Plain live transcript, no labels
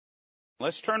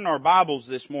Let's turn our Bibles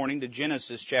this morning to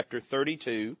Genesis chapter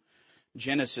 32.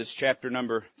 Genesis chapter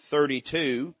number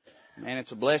 32. Man,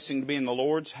 it's a blessing to be in the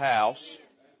Lord's house.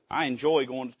 I enjoy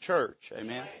going to church.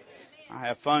 Amen. I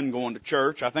have fun going to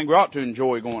church. I think we ought to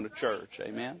enjoy going to church.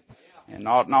 Amen. And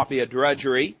not be a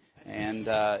drudgery. And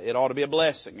it ought to be a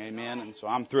blessing. Amen. And so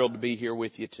I'm thrilled to be here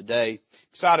with you today.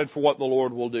 Excited for what the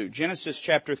Lord will do. Genesis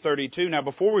chapter 32. Now,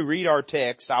 before we read our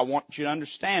text, I want you to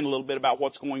understand a little bit about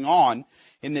what's going on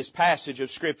in this passage of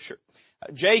Scripture.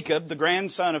 Jacob, the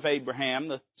grandson of Abraham,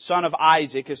 the son of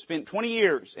Isaac, has spent 20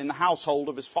 years in the household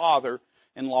of his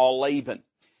father-in-law Laban.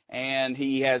 And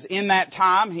in that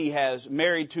time, he has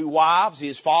married 2 wives. He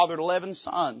has fathered 11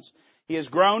 sons. He has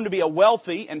grown to be a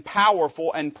wealthy and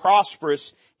powerful and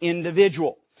prosperous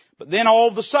individual. But then all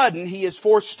of a sudden, he is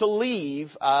forced to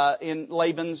leave in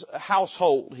Laban's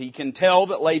household. He can tell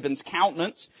that Laban's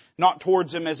countenance, not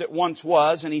towards him as it once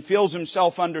was, and he feels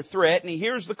himself under threat, and he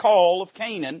hears the call of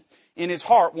Canaan in his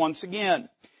heart once again.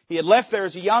 He had left there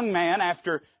as a young man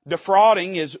after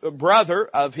defrauding his brother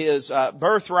of his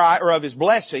birthright, or of his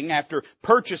blessing, after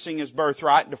purchasing his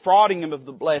birthright, defrauding him of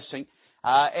the blessing,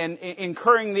 and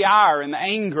incurring the ire and the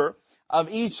anger of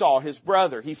Esau, his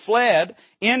brother. He fled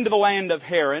into the land of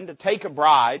Haran to take a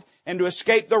bride and to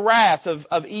escape the wrath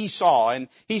of Esau. And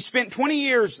he spent 20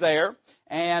 years there,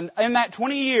 and in that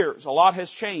 20 years, a lot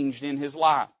has changed in his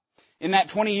life. In that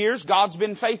 20 years, God's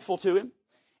been faithful to him.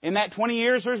 In that 20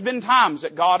 years, there's been times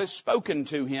that God has spoken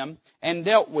to him and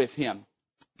dealt with him.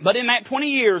 But in that 20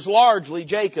 years, largely,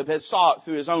 Jacob has sought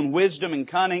through his own wisdom and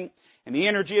cunning and the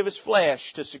energy of his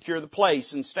flesh to secure the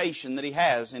place and station that he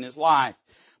has in his life.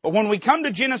 But when we come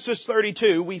to Genesis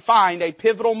 32, we find a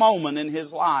pivotal moment in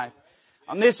his life.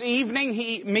 On this evening,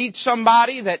 he meets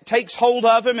somebody that takes hold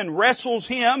of him and wrestles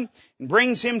him and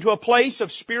brings him to a place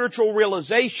of spiritual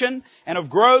realization and of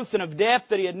growth and of depth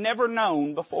that he had never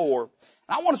known before.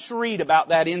 And I want us to read about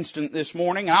that instant this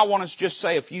morning, and I want us to just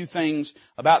say a few things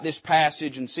about this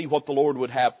passage and see what the Lord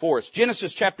would have for us.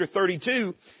 Genesis chapter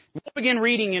 32, we'll begin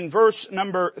reading in verse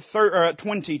number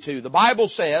 22. The Bible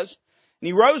says, "And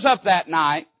he rose up that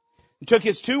night, and took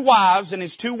his 2 wives and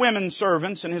his 2 women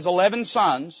servants and his 11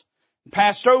 sons, and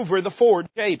passed over the ford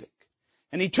Jabbok.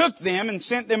 And he took them and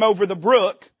sent them over the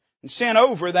brook, and sent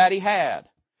over that he had.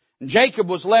 And Jacob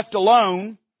was left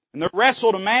alone, and there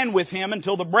wrestled a man with him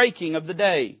until the breaking of the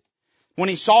day. When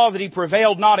he saw that he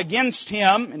prevailed not against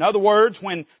him," in other words,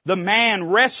 when the man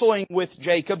wrestling with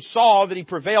Jacob saw that he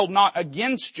prevailed not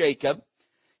against Jacob,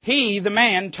 he, the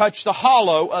man, touched the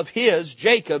hollow of his,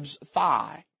 Jacob's,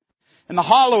 thigh. And the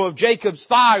hollow of Jacob's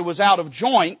thigh was out of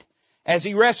joint as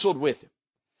he wrestled with him.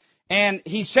 And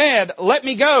he said, "Let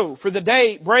me go, for the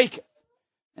day breaketh."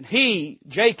 And he,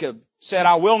 Jacob, said,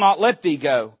 "I will not let thee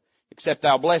go, except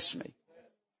thou bless me."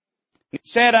 And he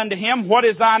said unto him, "What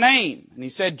is thy name?" And he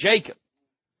said, "Jacob."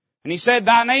 And he said,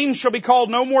 "Thy name shall be called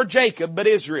no more Jacob, but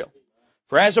Israel.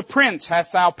 For as a prince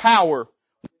hast thou power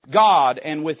with God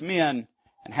and with men,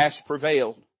 and hast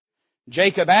prevailed."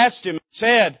 Jacob asked him and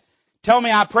said, "Tell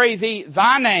me, I pray thee,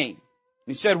 thy name." And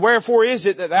he said, "Wherefore is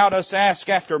it that thou dost ask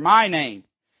after my name?"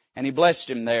 And he blessed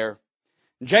him there.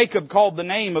 And Jacob called the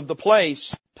name of the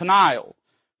place Peniel,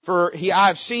 for I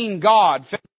have seen God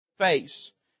face to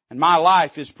face, and my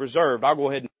life is preserved. I'll go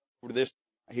ahead and go to this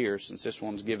here, since this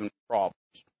one's giving me problems.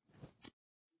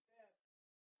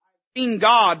 "I've seen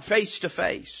God face to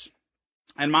face,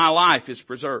 and my life is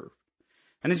preserved."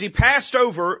 And as he passed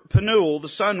over Peniel, the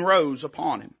sun rose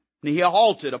upon him, and he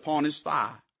halted upon his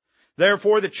thigh.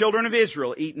 Therefore the children of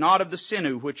Israel eat not of the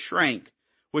sinew which shrank,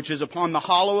 which is upon the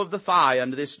hollow of the thigh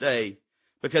unto this day,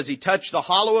 because he touched the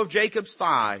hollow of Jacob's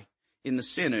thigh in the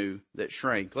sinew that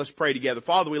shrank. Let's pray together.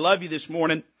 Father, we love you this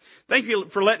morning. Thank you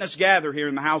for letting us gather here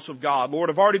in the house of God. Lord,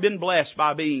 I've already been blessed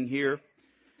by being here.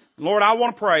 Lord, I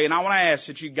want to pray and I want to ask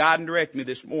that you guide and direct me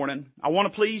this morning. I want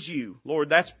to please you. Lord,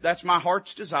 that's my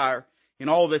heart's desire in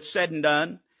all that's said and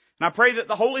done. And I pray that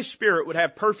the Holy Spirit would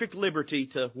have perfect liberty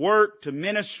to work, to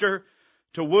minister,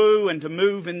 to woo, and to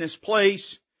move in this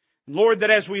place. And Lord,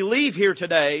 that as we leave here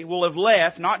today, we'll have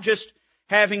left not just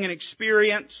having an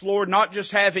experience, Lord, not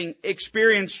just having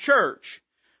experienced church,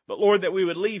 but Lord, that we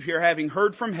would leave here having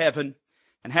heard from heaven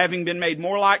and having been made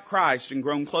more like Christ and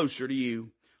grown closer to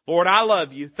you. Lord, I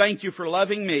love you. Thank you for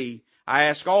loving me. I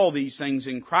ask all these things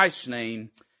in Christ's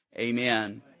name.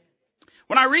 Amen.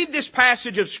 When I read this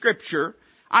passage of Scripture,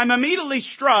 I'm immediately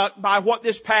struck by what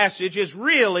this passage is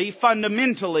really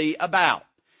fundamentally about.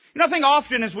 You know, I think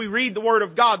often as we read the Word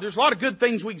of God, there's a lot of good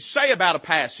things we can say about a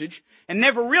passage and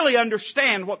never really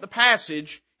understand what the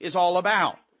passage is all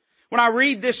about. When I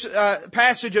read this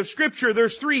passage of Scripture,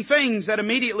 there's 3 things that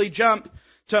immediately jump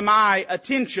to my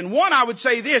attention. One, I would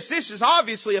say this is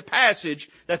obviously a passage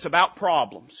that's about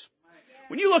problems.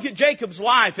 When you look at Jacob's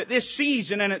life at this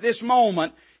season and at this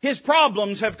moment, his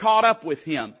problems have caught up with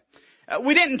him.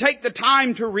 We didn't take the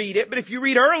time to read it, but if you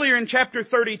read earlier in chapter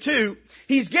 32,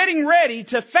 he's getting ready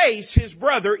to face his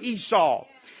brother Esau.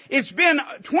 It's been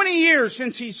 20 years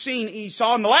since he's seen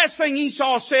Esau, and the last thing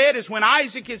Esau said is, when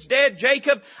Isaac is dead,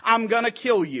 Jacob, I'm gonna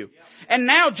kill you. And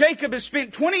now Jacob has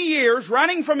spent 20 years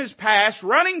running from his past,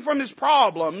 running from his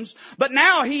problems, but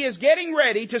now he is getting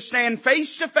ready to stand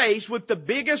face to face with the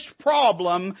biggest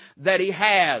problem that he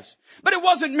has. But it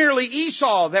wasn't merely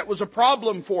Esau that was a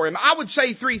problem for him. I would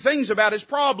say three things about his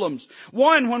problems.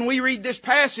 One, when we read this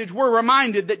passage, we're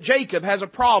reminded that Jacob has a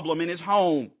problem in his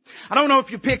home. I don't know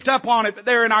if you picked up on it, but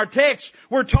there in our text,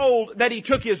 we're told that he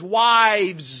took his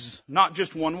wives, not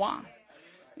just one wife.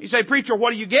 You say, preacher,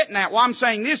 what are you getting at? Well, I'm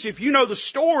saying this. If you know the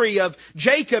story of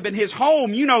Jacob and his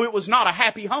home, you know it was not a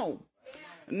happy home.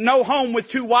 No home with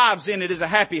two wives in it is a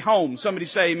happy home. Somebody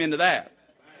say amen to that.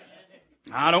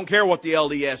 I don't care what the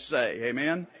LDS say.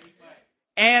 Amen.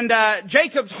 And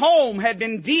Jacob's home had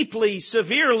been deeply,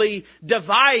 severely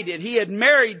divided. He had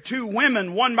married two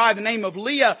women, one by the name of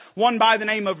Leah, one by the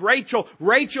name of Rachel.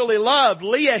 Rachel he loved,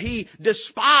 Leah he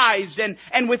despised.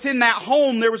 And within that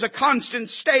home there was a constant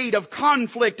state of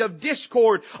conflict, of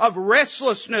discord, of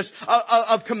restlessness,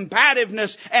 of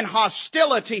combativeness and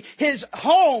hostility. His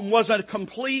home was a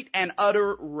complete and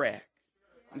utter wreck.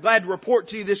 I'm glad to report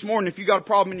to you this morning, if you got a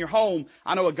problem in your home,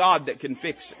 I know a God that can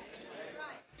fix it.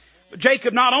 But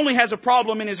Jacob not only has a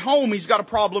problem in his home, he's got a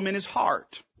problem in his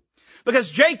heart.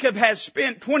 Because Jacob has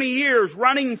spent 20 years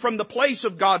running from the place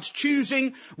of God's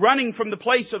choosing, running from the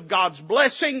place of God's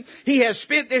blessing. He has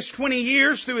spent this 20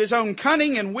 years through his own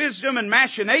cunning and wisdom and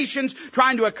machinations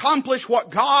trying to accomplish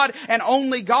what God and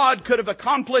only God could have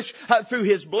accomplished through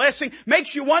his blessing.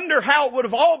 Makes you wonder how it would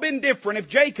have all been different if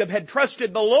Jacob had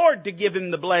trusted the Lord to give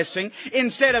him the blessing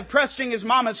instead of trusting his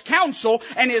mama's counsel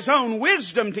and his own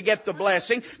wisdom to get the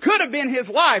blessing. Could have been his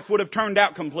life would have turned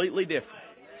out completely different.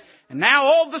 And now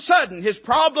all of a sudden his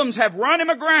problems have run him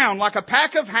aground like a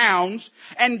pack of hounds,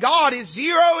 and God is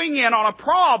zeroing in on a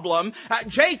problem.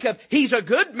 Jacob, he's a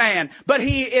good man, but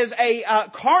he is a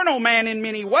carnal man in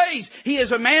many ways. He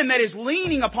is a man that is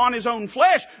leaning upon his own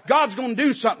flesh. God's going to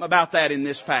do something about that in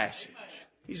this passage.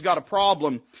 He's got a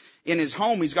problem in his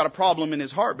home. He's got a problem in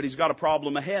his heart, but he's got a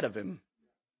problem ahead of him.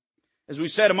 As we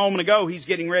said a moment ago, he's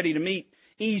getting ready to meet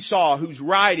Esau, who's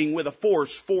riding with a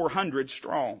force 400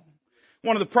 strong.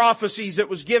 One of the prophecies that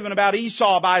was given about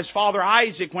Esau by his father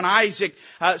Isaac, when Isaac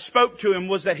spoke to him,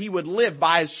 was that he would live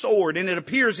by his sword. And it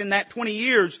appears in that 20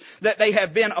 years that they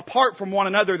have been apart from one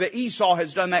another that Esau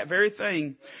has done that very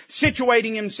thing.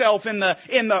 Situating himself in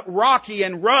the rocky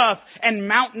and rough and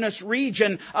mountainous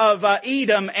region of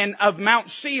Edom and of Mount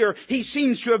Seir, he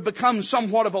seems to have become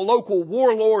somewhat of a local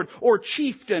warlord or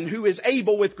chieftain who is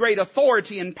able with great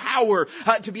authority and power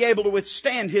to be able to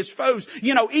withstand his foes.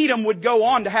 You know, Edom would go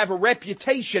on to have a reputation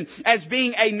as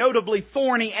being a notably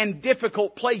thorny and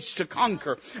difficult place to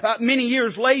conquer. Many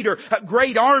years later,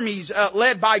 great armies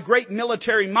led by great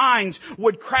military minds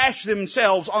would crash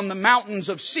themselves on the mountains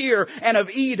of Seir and of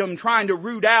Edom, trying to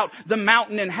root out the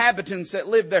mountain inhabitants that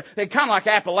lived there. They're kind of like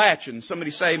Appalachians.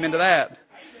 Somebody say amen to that.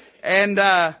 And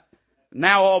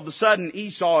now all of a sudden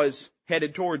Esau is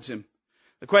headed towards him.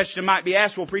 The question might be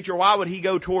asked, well, preacher, why would he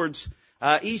go towards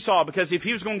Esau? Because if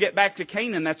he was going to get back to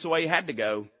Canaan, that's the way he had to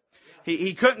go.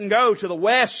 He couldn't go to the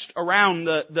west around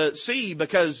the sea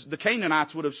because the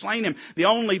Canaanites would have slain him. The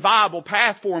only viable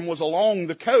path for him was along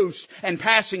the coast and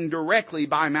passing directly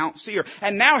by Mount Seir.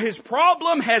 And now his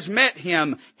problem has met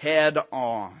him head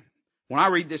on. When I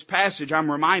read this passage, I'm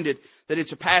reminded that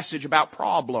it's a passage about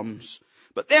problems.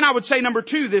 But then I would say number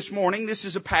two this morning, this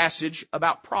is a passage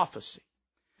about prophecy.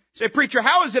 Say, preacher,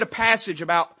 how is it a passage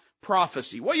about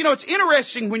prophecy? Well, you know, it's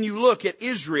interesting when you look at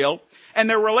Israel and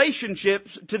their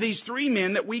relationships to these three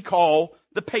men that we call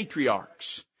the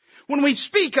patriarchs. When we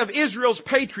speak of Israel's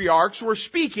patriarchs, we're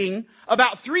speaking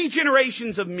about three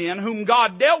generations of men whom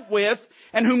God dealt with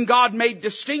and whom God made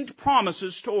distinct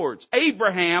promises towards.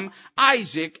 Abraham,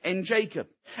 Isaac, and Jacob.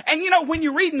 And you know, when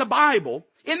you read in the Bible,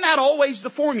 isn't that always the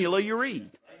formula you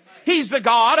read? He's the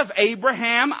God of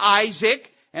Abraham,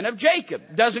 Isaac, and of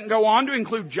Jacob. Doesn't go on to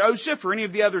include Joseph or any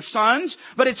of the other sons,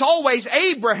 but it's always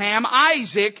Abraham,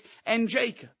 Isaac, and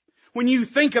Jacob. When you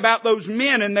think about those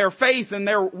men and their faith and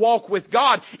their walk with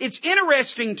God, it's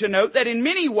interesting to note that in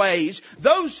many ways,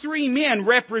 those three men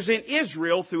represent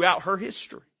Israel throughout her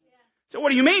history. So what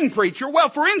do you mean, preacher? Well,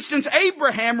 for instance,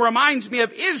 Abraham reminds me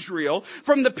of Israel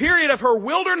from the period of her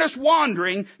wilderness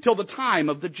wandering till the time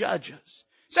of the Judges.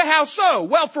 Say, how so?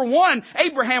 Well, for one,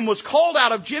 Abraham was called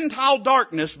out of Gentile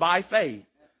darkness by faith.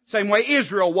 Same way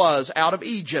Israel was out of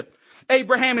Egypt.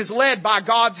 Abraham is led by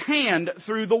God's hand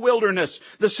through the wilderness,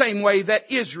 the same way that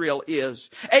Israel is.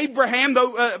 Abraham,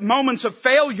 though moments of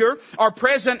failure are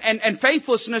present and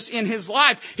faithlessness in his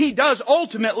life, he does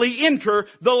ultimately enter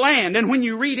the land. And when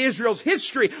you read Israel's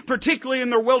history, particularly in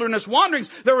their wilderness wanderings,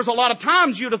 there was a lot of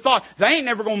times you'd have thought, they ain't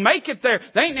never going to make it there.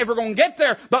 They ain't never going to get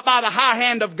there. But by the high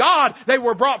hand of God, they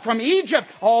were brought from Egypt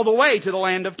all the way to the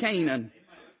land of Canaan.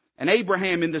 And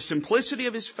Abraham, in the simplicity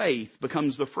of his faith,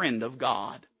 becomes the friend of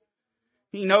God.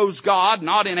 He knows God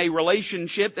not in a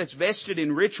relationship that's vested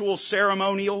in ritual,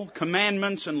 ceremonial,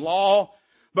 commandments, and law,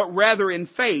 but rather in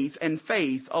faith and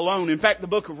faith alone. In fact, the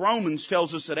book of Romans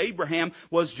tells us that Abraham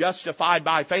was justified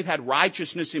by faith, had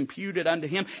righteousness imputed unto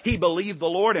him. He believed the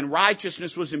Lord, and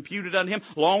righteousness was imputed unto him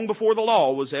long before the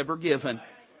law was ever given.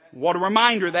 What a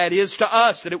reminder that is to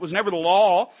us, that it was never the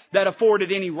law that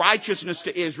afforded any righteousness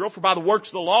to Israel. For by the works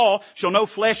of the law shall no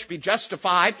flesh be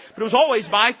justified. But it was always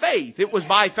by faith. It was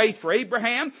by faith for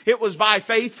Abraham. It was by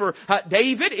faith for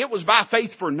David. It was by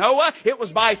faith for Noah. It was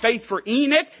by faith for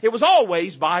Enoch. It was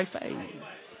always by faith.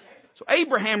 So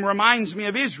Abraham reminds me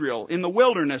of Israel in the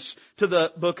wilderness to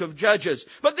the book of Judges.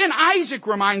 But then Isaac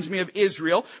reminds me of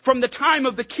Israel from the time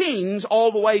of the kings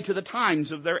all the way to the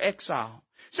times of their exile.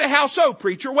 Say, how so,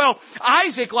 preacher? Well,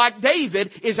 Isaac, like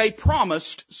David, is a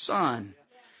promised son.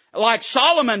 Like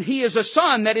Solomon, he is a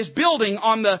son that is building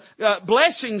on the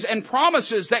blessings and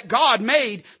promises that God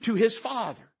made to his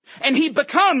father. And he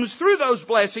becomes, through those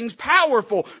blessings,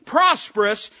 powerful,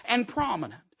 prosperous, and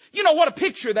prominent. You know what a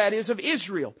picture that is of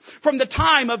Israel. From the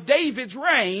time of David's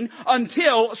reign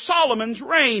until Solomon's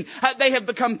reign, they have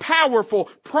become powerful,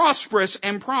 prosperous,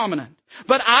 and prominent.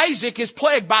 But Isaac is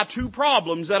plagued by two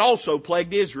problems that also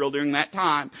plagued Israel during that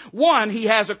time. One, he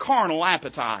has a carnal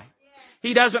appetite.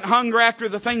 He doesn't hunger after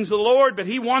the things of the Lord, but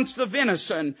he wants the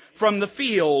venison from the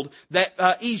field that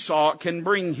Esau can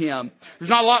bring him.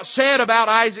 There's not a lot said about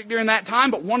Isaac during that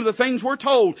time, but one of the things we're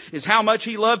told is how much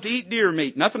he loved to eat deer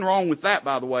meat. Nothing wrong with that,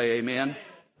 by the way, amen.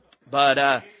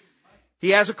 But he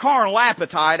has a carnal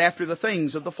appetite after the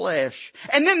things of the flesh.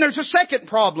 And then there's a second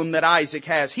problem that Isaac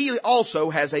has. He also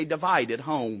has a divided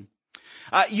home.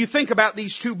 You think about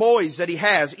these two boys that he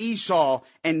has, Esau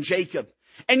and Jacob.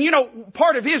 And you know,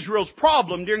 part of Israel's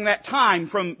problem during that time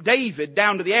from David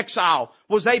down to the exile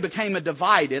was they became a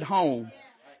divided home.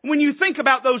 When you think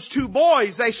about those two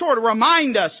boys, they sort of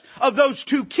remind us of those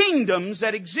two kingdoms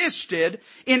that existed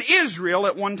in Israel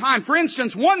at one time. For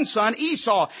instance, one son,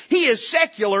 Esau, he is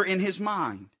secular in his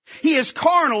mind. He is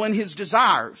carnal in his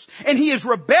desires. And he is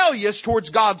rebellious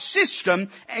towards God's system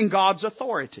and God's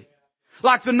authority.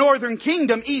 Like the northern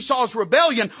kingdom, Esau's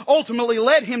rebellion ultimately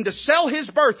led him to sell his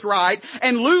birthright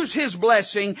and lose his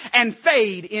blessing and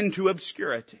fade into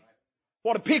obscurity.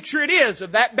 What a picture it is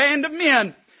of that band of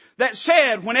men that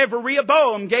said whenever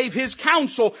Rehoboam gave his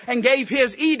counsel and gave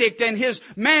his edict and his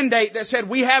mandate that said,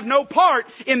 we have no part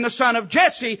in the son of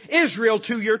Jesse, Israel,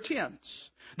 to your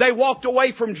tents. They walked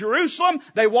away from Jerusalem,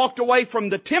 they walked away from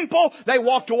the temple, they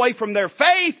walked away from their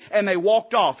faith, and they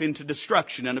walked off into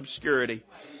destruction and obscurity.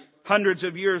 Hundreds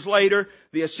of years later,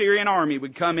 the Assyrian army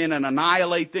would come in and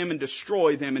annihilate them and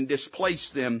destroy them and displace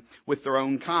them with their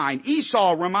own kind.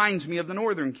 Esau reminds me of the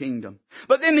northern kingdom.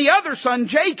 But then the other son,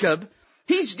 Jacob,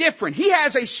 he's different. He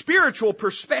has a spiritual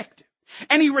perspective.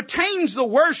 And he retains the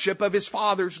worship of his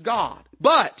father's God.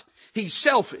 But he's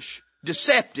selfish,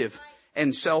 deceptive,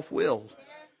 and self-willed.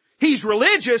 He's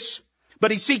religious,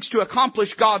 but he seeks to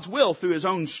accomplish God's will through his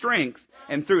own strength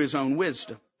and through his own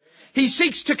wisdom. He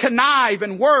seeks to connive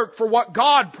and work for what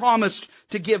God promised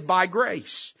to give by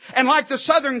grace. And like the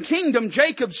southern kingdom,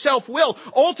 Jacob's self-will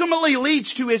ultimately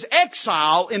leads to his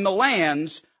exile in the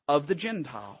lands of the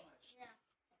Gentiles.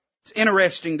 It's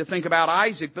interesting to think about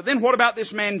Isaac, but then what about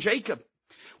this man Jacob?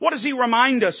 What does he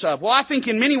remind us of? Well, I think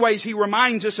in many ways he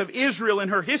reminds us of Israel in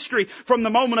her history from the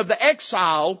moment of the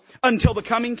exile until the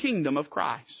coming kingdom of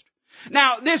Christ.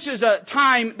 Now, this is a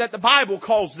time that the Bible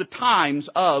calls the times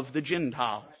of the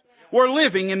Gentiles. We're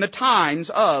living in the times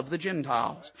of the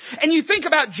Gentiles. And you think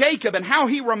about Jacob and how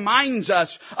he reminds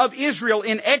us of Israel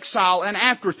in exile and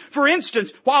afterwards. For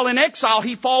instance, while in exile,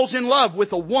 he falls in love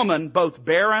with a woman both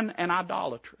barren and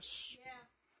idolatrous.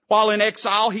 While in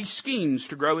exile, he schemes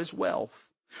to grow his wealth.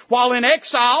 While in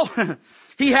exile,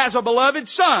 he has a beloved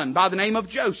son by the name of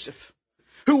Joseph,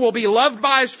 who will be loved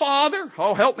by his father.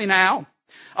 Oh, help me now.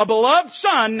 A beloved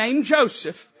son named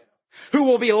Joseph, who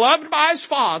will be loved by his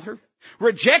father,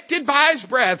 rejected by his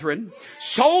brethren,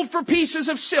 sold for pieces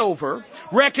of silver,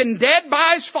 reckoned dead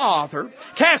by his father,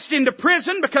 cast into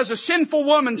prison because a sinful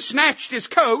woman snatched his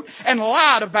coat and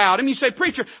lied about him. You say,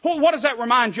 preacher, what does that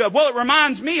remind you of? Well, it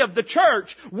reminds me of the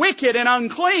church, wicked and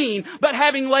unclean, but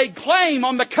having laid claim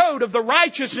on the coat of the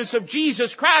righteousness of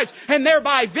Jesus Christ and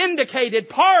thereby vindicated,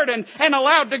 pardoned, and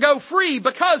allowed to go free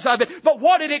because of it. But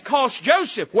what did it cost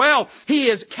Joseph? Well, he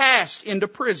is cast into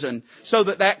prison so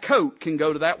that that coat can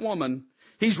go to that woman.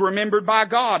 He's remembered by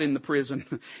God in the prison.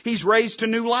 He's raised to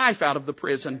new life out of the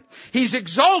prison. He's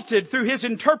exalted through his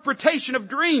interpretation of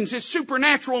dreams, his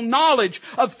supernatural knowledge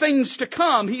of things to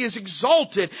come. He is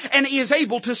exalted and he is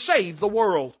able to save the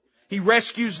world. He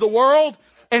rescues the world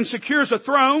and secures a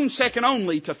throne second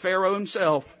only to Pharaoh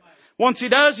himself. Once he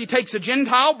does, he takes a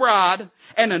Gentile bride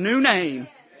and a new name.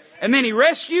 And then he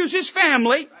rescues his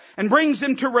family and brings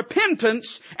them to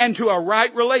repentance and to a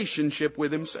right relationship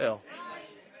with himself.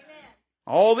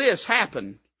 All this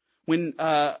happened when,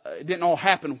 it didn't all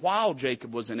happen while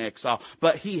Jacob was in exile,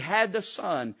 but he had the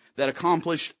son that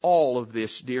accomplished all of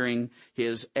this during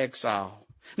his exile.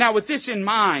 Now with this in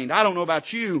mind, I don't know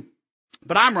about you,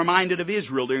 but I'm reminded of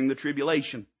Israel during the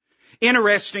tribulation.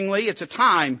 Interestingly, it's a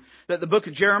time that the book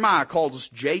of Jeremiah calls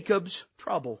Jacob's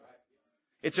trouble.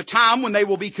 It's a time when they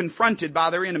will be confronted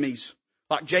by their enemies,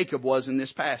 like Jacob was in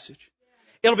this passage.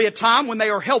 It'll be a time when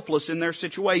they are helpless in their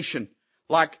situation,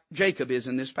 like Jacob is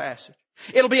in this passage.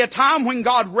 It'll be a time when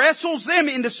God wrestles them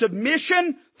into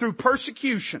submission through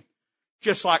persecution,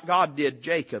 just like God did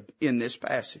Jacob in this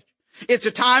passage. It's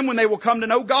a time when they will come to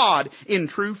know God in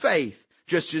true faith,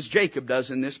 just as Jacob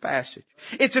does in this passage.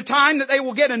 It's a time that they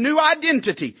will get a new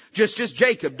identity, just as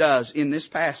Jacob does in this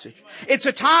passage. It's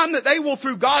a time that they will,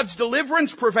 through God's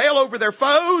deliverance, prevail over their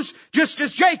foes, just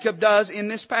as Jacob does in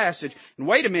this passage. And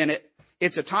wait a minute.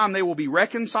 It's a time they will be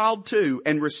reconciled to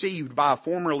and received by a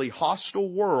formerly hostile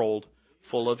world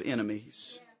full of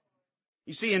enemies.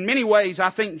 You see, in many ways, I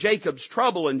think Jacob's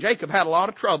trouble, and Jacob had a lot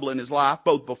of trouble in his life,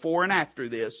 both before and after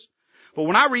this. But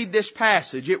when I read this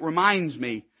passage, it reminds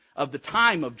me of the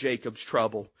time of Jacob's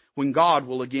trouble, when God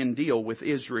will again deal with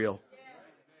Israel.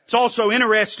 It's also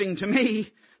interesting to me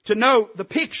to note the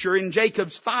picture in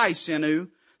Jacob's thigh sinew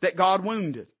that God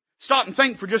wounded. Stop and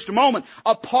think for just a moment.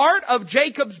 A part of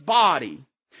Jacob's body,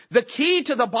 the key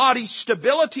to the body's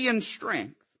stability and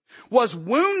strength, was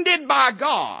wounded by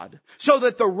God so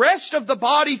that the rest of the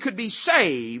body could be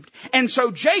saved, and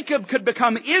so Jacob could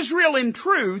become Israel in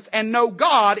truth and know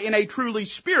God in a truly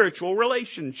spiritual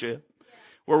relationship.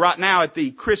 We're right now at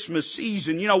the Christmas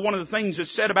season. You know, one of the things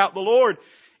that's said about the Lord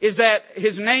is that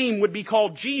His name would be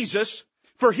called Jesus,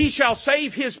 for He shall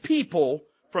save His people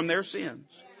from their sins.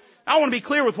 I want to be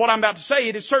clear with what I'm about to say.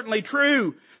 It is certainly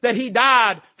true that He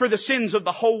died for the sins of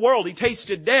the whole world. He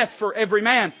tasted death for every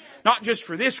man. Not just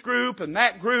for this group and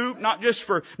that group, not just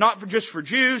for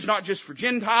Jews, not just for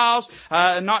Gentiles,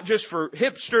 not just for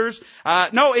hipsters.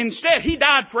 No, instead, He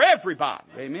died for everybody.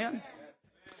 Amen.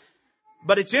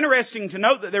 But it's interesting to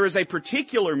note that there is a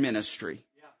particular ministry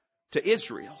to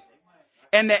Israel,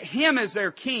 and that Him as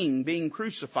their king being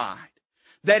crucified,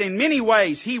 that in many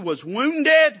ways He was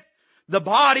wounded, the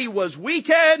body was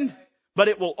weakened, but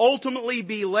it will ultimately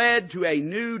be led to a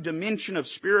new dimension of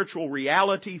spiritual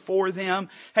reality for them.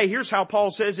 Hey, here's how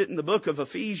Paul says it in the book of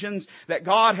Ephesians, that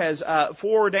God has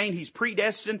foreordained, He's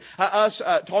predestined us,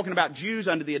 talking about Jews,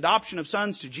 under the adoption of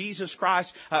sons to Jesus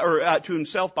Christ, to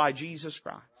Himself by Jesus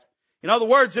Christ. In other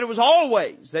words, that it was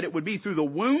always that it would be through the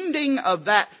wounding of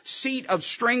that seat of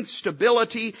strength,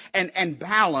 stability, and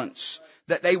balance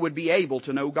that they would be able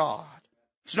to know God.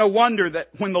 It's no wonder that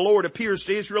when the Lord appears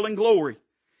to Israel in glory,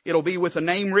 it'll be with a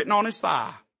name written on His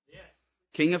thigh,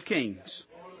 King of Kings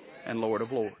and Lord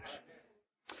of Lords.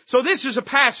 So this is a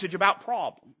passage about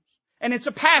problems, and it's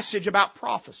a passage about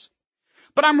prophecy.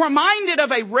 But I'm reminded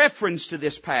of a reference to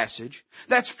this passage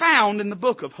that's found in the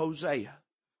book of Hosea.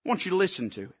 I want you to listen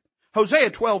to it. Hosea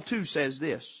 12:2 says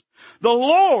this, "The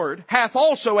Lord hath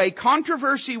also a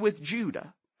controversy with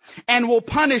Judah, and will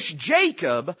punish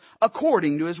Jacob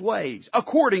according to his ways.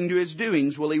 According to his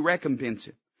doings will He recompense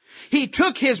him. He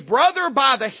took his brother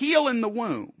by the heel in the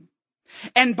womb,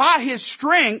 and by his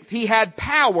strength he had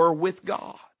power with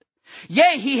God.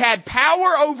 Yea, he had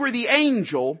power over the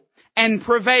angel and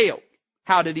prevailed."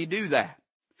 How did he do that?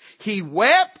 "He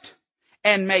wept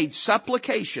and made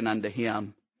supplication unto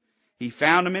him. He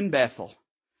found him in Bethel,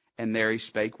 and there he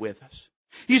spake with us."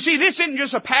 You see, this isn't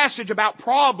just a passage about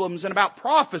problems and about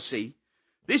prophecy.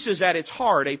 This is at its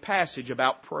heart a passage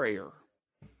about prayer.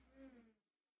 You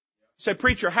say,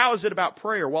 "Preacher, how is it about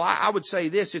prayer?" Well, I would say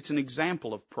this, it's an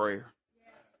example of prayer.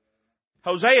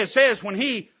 Hosea says when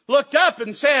he looked up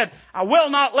and said, I will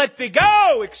not let thee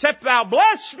go except thou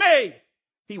bless me,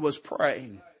 he was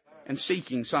praying and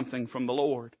seeking something from the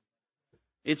Lord.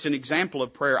 It's an example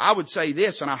of prayer. I would say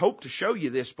this, and I hope to show you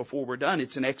this before we're done.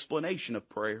 It's an explanation of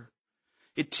prayer.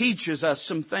 It teaches us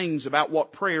some things about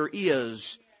what prayer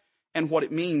is and what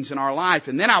it means in our life.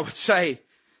 And then I would say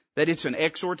that it's an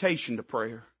exhortation to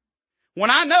prayer. When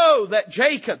I know that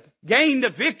Jacob gained a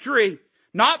victory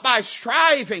not by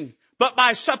striving, but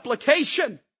by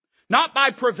supplication, not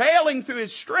by prevailing through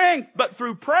his strength, but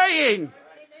through praying,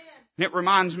 it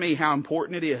reminds me how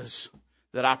important it is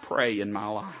that I pray in my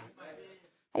life.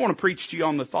 I want to preach to you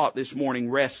on the thought this morning,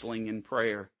 wrestling in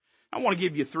prayer. I want to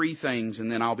give you 3 things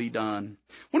and then I'll be done.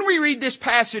 When we read this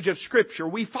passage of Scripture,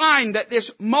 we find that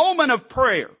this moment of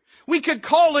prayer, we could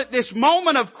call it this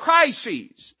moment of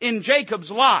crises in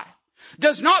Jacob's life,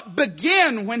 does not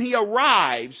begin when he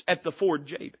arrives at the ford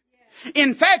Jabbok.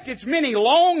 In fact, it's many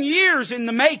long years in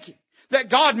the making that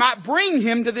God might bring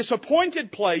him to this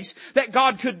appointed place, that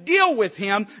God could deal with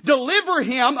him, deliver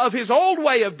him of his old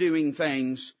way of doing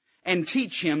things, and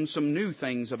teach him some new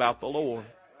things about the Lord.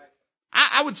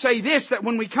 I would say this, that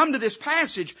when we come to this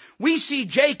passage, we see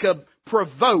Jacob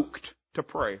provoked to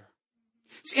prayer.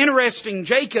 It's interesting,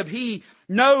 Jacob, he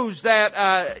knows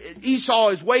that Esau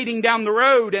is waiting down the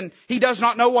road, and he does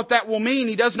not know what that will mean.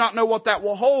 He does not know what that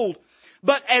will hold.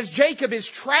 But as Jacob is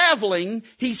traveling,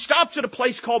 he stops at a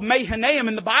place called Mahanaim,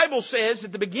 and the Bible says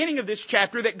at the beginning of this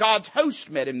chapter that God's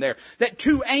host met him there, that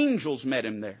 2 angels met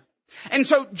him there. And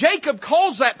so Jacob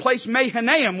calls that place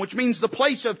Mahanaim, which means the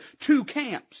place of 2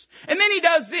 camps. And then he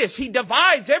does this. He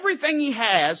divides everything he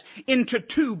has into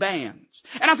 2 bands.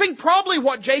 And I think probably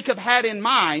what Jacob had in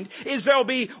mind is there'll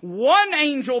be one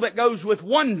angel that goes with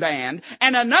one band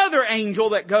and another angel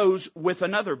that goes with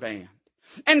another band.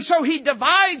 And so he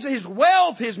divides his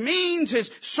wealth, his means, his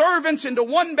servants into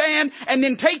one band, and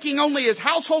then taking only his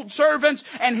household servants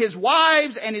and his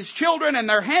wives and his children and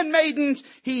their handmaidens,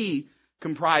 he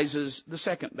comprises the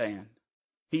second band.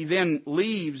 He then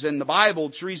leaves, and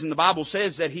it's the reason the Bible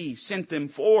says that he sent them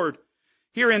forward.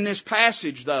 Here in this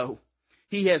passage, though,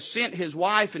 he has sent his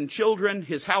wife and children,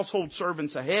 his household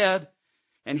servants ahead,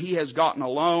 and he has gotten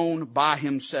alone by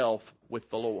himself with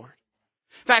the Lord.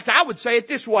 In fact, I would say it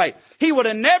this way. He would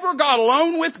have never got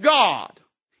alone with God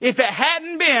if it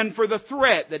hadn't been for the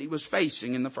threat that he was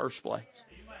facing in the first place.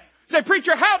 Say,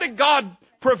 preacher, how did God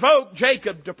provoke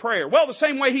Jacob to prayer? Well, the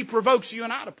same way he provokes you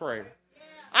and I to prayer.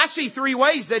 I see 3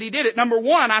 ways that he did it. Number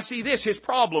 1, I see this. His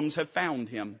problems have found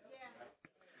him.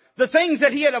 The things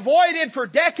that he had avoided for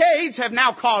decades have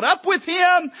now caught up with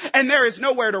him, and there is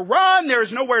nowhere to run, there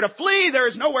is nowhere to flee, there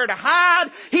is nowhere to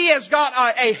hide. He has got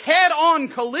a head-on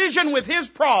collision with his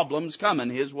problems coming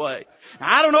his way.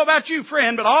 Now, I don't know about you,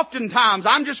 friend, but oftentimes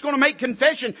I'm just going to make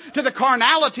confession to the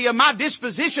carnality of my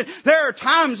disposition. There are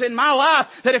times in my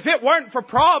life that if it weren't for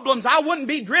problems, I wouldn't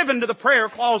be driven to the prayer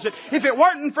closet. If it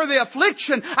weren't for the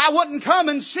affliction, I wouldn't come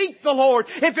and seek the Lord.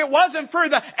 If it wasn't for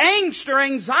the angst or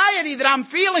anxiety that I'm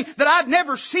feeling, that I'd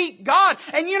never seek God.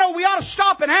 And we ought to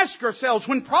stop and ask ourselves,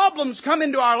 when problems come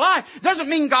into our life, it doesn't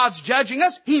mean God's judging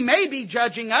us. He may be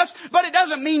judging us, but it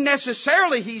doesn't mean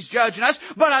necessarily He's judging us.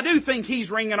 But I do think He's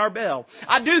ringing our bell.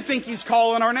 I do think He's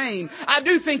calling our name. I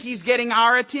do think He's getting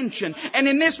our attention. And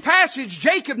in this passage,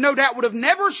 Jacob no doubt would have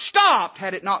never stopped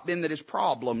had it not been that his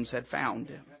problems had found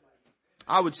him.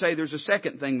 I would say there's a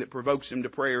second thing that provokes him to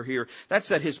prayer here. That's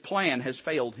that his plan has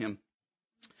failed him.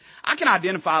 I can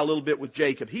identify a little bit with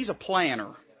Jacob. He's a planner.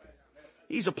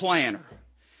 He's a planner.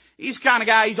 He's the kind of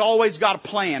guy, he's always got a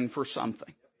plan for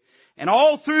something. And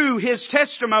all through his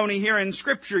testimony here in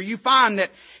Scripture, you find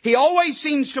that he always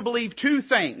seems to believe 2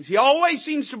 things. He always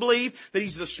seems to believe that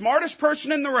he's the smartest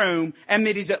person in the room and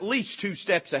that he's at least 2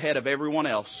 steps ahead of everyone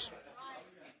else.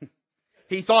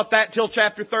 He thought that till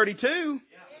chapter 32.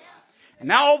 And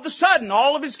now all of a sudden,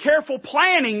 all of his careful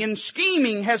planning and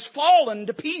scheming has fallen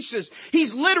to pieces.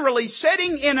 He's literally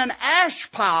sitting in an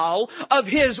ash pile of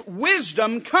his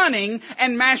wisdom, cunning,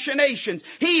 and machinations.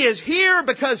 He is here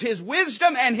because his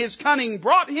wisdom and his cunning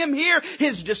brought him here.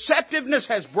 His deceptiveness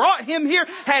has brought him here.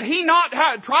 Had he not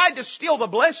tried to steal the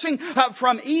blessing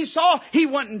from Esau, he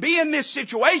wouldn't be in this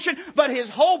situation. But his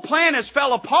whole plan has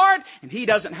fell apart, and he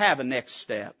doesn't have a next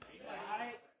step.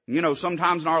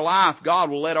 Sometimes in our life,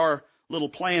 God will let our little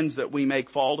plans that we make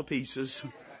fall to pieces.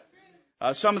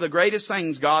 Some of the greatest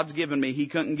things God's given me, He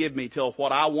couldn't give me till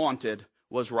what I wanted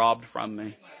was robbed from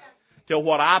me. Till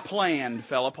what I planned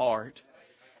fell apart.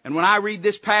 And when I read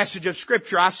this passage of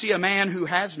Scripture, I see a man who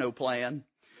has no plan.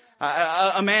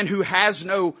 A man who has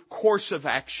no course of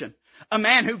action. A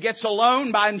man who gets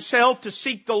alone by himself to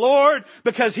seek the Lord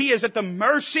because he is at the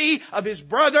mercy of his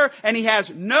brother and he has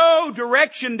no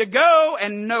direction to go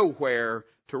and nowhere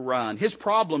to run. His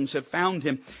problems have found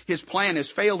him. His plan has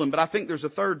failed him. But I think there's a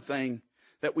third thing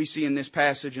that we see in this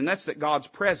passage, and that's that God's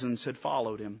presence had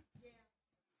followed him.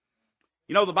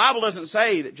 You know, the Bible doesn't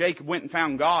say that Jacob went and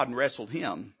found God and wrestled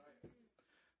him.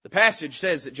 The passage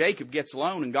says that Jacob gets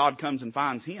alone and God comes and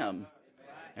finds him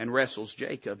and wrestles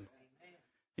Jacob.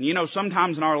 And you know,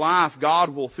 sometimes in our life, God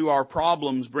will, through our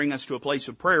problems, bring us to a place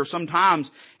of prayer.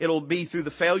 Sometimes it'll be through the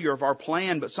failure of our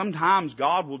plan, but sometimes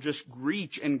God will just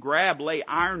reach and grab, lay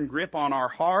iron grip on our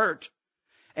heart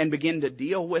and begin to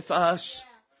deal with us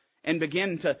and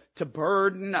begin to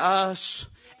burden us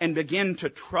and begin to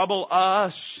trouble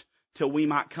us till we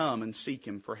might come and seek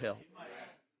Him for help.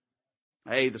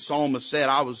 Hey, the psalmist said,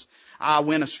 I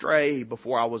went astray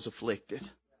before I was afflicted.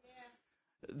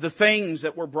 The things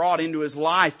that were brought into his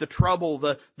life, the trouble,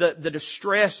 the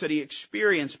distress that he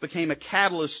experienced became a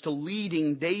catalyst to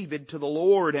leading David to the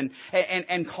Lord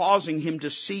and causing him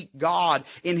to seek God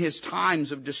in his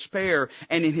times of despair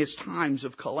and in his times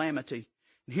of calamity.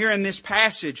 And here in this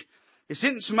passage, this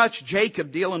isn't so much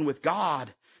Jacob dealing with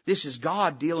God. This is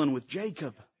God dealing with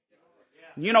Jacob.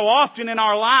 You know, often in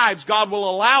our lives, God will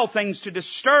allow things to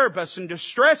disturb us and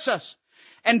distress us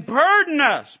and burden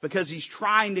us because He's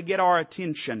trying to get our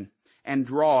attention and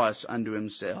draw us unto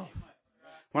Himself.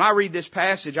 When I read this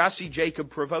passage, I see Jacob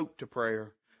provoked to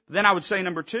prayer. Then I would say,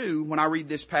 number two, when I read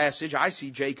this passage, I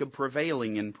see Jacob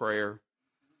prevailing in prayer.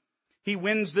 He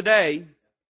wins the day,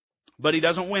 but he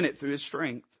doesn't win it through his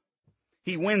strength.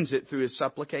 He wins it through his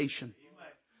supplication.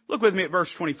 Look with me at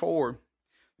verse 24.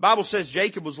 The Bible says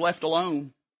Jacob was left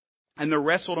alone, and there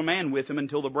wrestled a man with him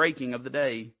until the breaking of the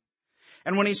day.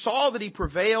 And when he saw that he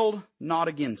prevailed not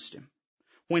against him,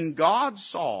 when God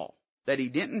saw that he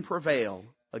didn't prevail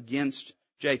against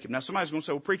Jacob. Now somebody's going to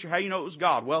say, well, preacher, how do you know it was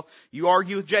God? Well, you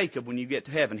argue with Jacob when you get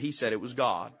to heaven. He said it was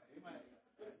God.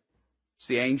 It's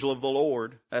the angel of the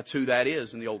Lord. That's who that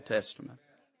is in the Old Testament.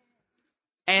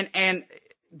 And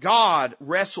God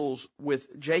wrestles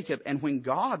with Jacob, and when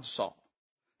God saw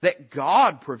that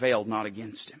God prevailed not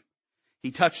against him,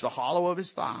 He touched the hollow of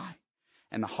his thigh,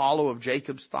 and the hollow of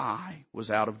Jacob's thigh was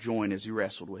out of joint as he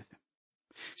wrestled with him.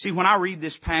 See, when I read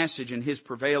this passage and his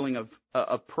prevailing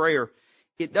of prayer,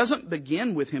 it doesn't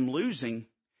begin with him losing.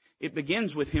 It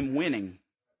begins with him winning.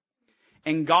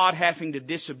 And God having to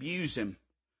disabuse him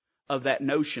of that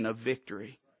notion of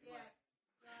victory.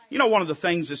 You know, one of the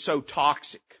things that's so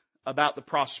toxic about the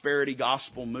prosperity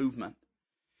gospel movement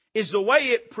is the way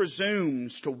it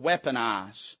presumes to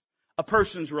weaponize a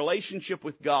person's relationship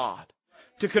with God,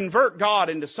 to convert God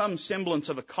into some semblance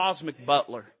of a cosmic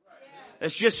butler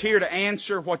that's just here to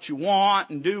answer what you want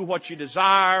and do what you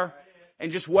desire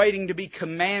and just waiting to be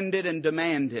commanded and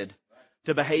demanded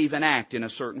to behave and act in a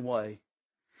certain way.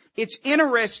 It's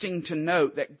interesting to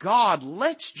note that God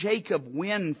lets Jacob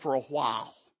win for a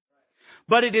while,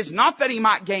 but it is not that he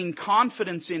might gain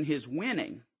confidence in his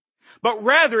winning, but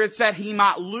rather it's that he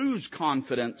might lose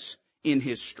confidence in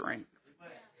his strength.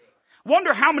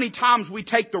 Wonder how many times we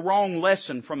take the wrong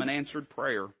lesson from an answered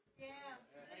prayer.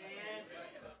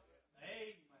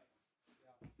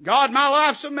 God, my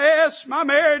life's a mess. My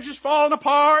marriage is falling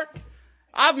apart.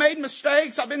 I've made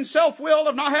mistakes. I've been self-willed.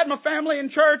 I've not had my family in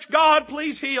church. God,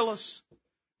 please heal us.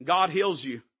 God heals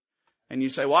you. And you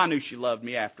say, well, I knew she loved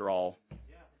me after all.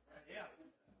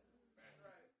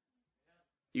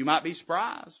 You might be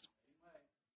surprised.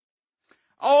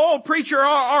 Oh, preacher,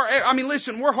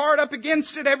 listen, we're hard up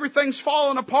against it. Everything's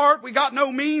falling apart. We got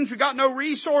no means. We got no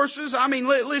resources.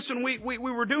 Listen, we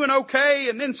were doing okay.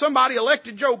 And then somebody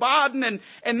elected Joe Biden.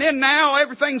 And then now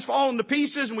everything's falling to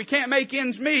pieces and we can't make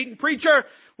ends meet. And preacher,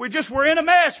 we're in a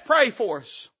mess. Pray for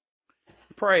us.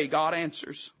 Pray. God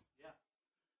answers.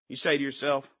 You say to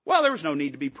yourself, well, there was no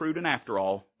need to be prudent after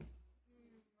all.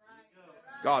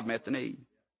 God met the need.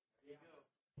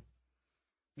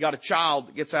 You got a child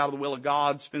that gets out of the will of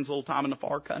God, spends a little time in the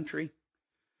far country.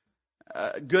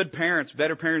 Good parents,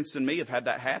 better parents than me have had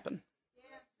that happen.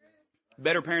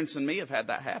 Better parents than me have had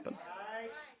that happen.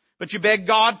 But you beg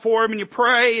God for them and you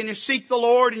pray and you seek the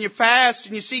Lord and you fast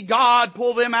and you see God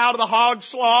pull them out of the hog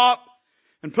slop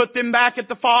and put them back at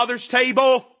the Father's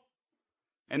table.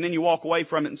 And then you walk away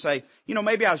from it and say, you know,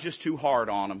 maybe I was just too hard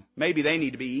on them. Maybe they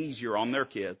need to be easier on their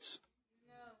kids.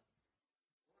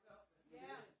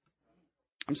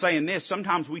 I'm saying this,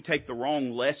 sometimes we take the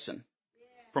wrong lesson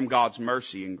from God's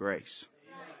mercy and grace.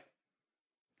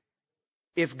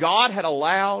 If God had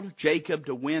allowed Jacob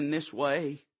to win this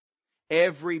way,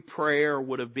 every prayer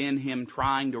would have been him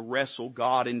trying to wrestle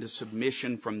God into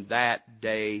submission from that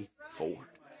day forward.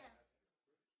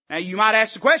 Now you might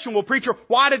ask the question, well preacher,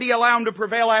 why did he allow him to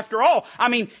prevail after all? I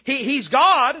mean, he's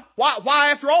God.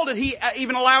 Why after all did he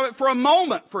even allow it for a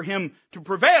moment for him to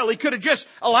prevail? He could have just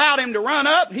allowed him to run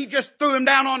up. He just threw him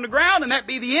down on the ground and that'd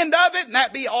be the end of it and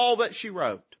that'd be all that she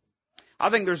wrote. I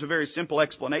think there's a very simple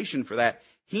explanation for that.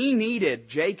 He needed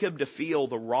Jacob to feel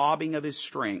the robbing of his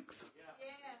strength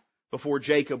before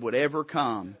Jacob would ever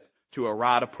come to a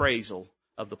right appraisal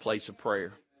of the place of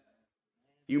prayer.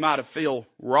 You might have felt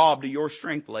robbed of your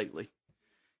strength lately.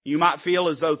 You might feel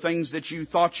as though things that you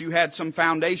thought you had some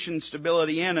foundation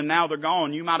stability in and now they're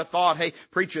gone. You might have thought, hey,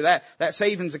 preacher, that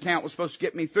savings account was supposed to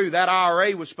get me through. That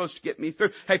IRA was supposed to get me through.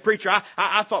 Hey, preacher,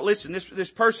 I thought, listen,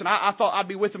 this person, I thought I'd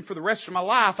be with them for the rest of my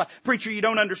life. Preacher, you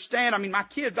don't understand. I mean, my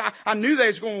kids, I knew they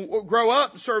was going to grow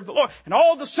up and serve the Lord. And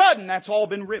all of a sudden, that's all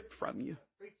been ripped from you.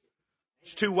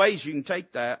 There's two ways you can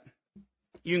take that.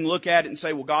 You can look at it and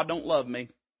say, well, God don't love me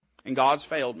and God's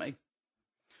failed me.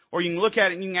 Or you can look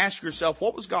at it and you can ask yourself,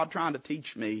 what was God trying to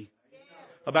teach me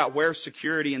about where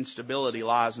security and stability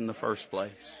lies in the first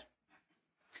place?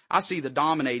 I see the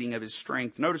dominating of his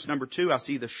strength. Notice number 2, I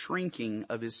see the shrinking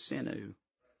of his sinew.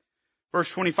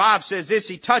 Verse 25 says this,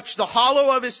 he touched the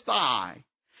hollow of his thigh,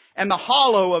 and the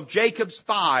hollow of Jacob's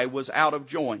thigh was out of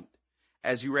joint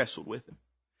as he wrestled with him.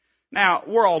 Now,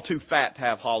 we're all too fat to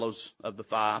have hollows of the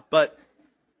thigh, but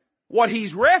what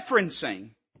he's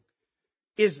referencing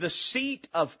is the seat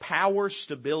of power,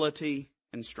 stability,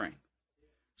 and strength.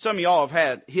 Some of y'all have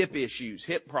had hip issues,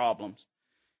 hip problems.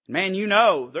 Man, you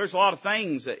know, there's a lot of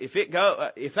things that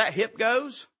if that hip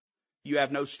goes, you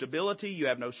have no stability, you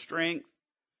have no strength.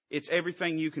 It's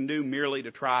everything you can do merely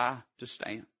to try to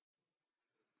stand.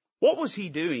 What was he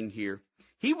doing here?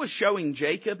 He was showing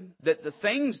Jacob that the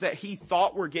things that he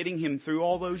thought were getting him through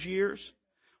all those years,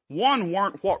 one,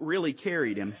 weren't what really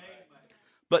carried him,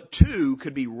 but two,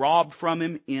 could be robbed from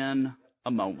him in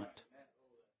a moment.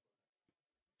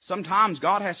 Sometimes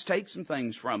God has to take some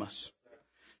things from us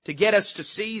to get us to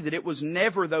see that it was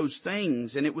never those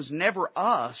things and it was never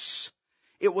us.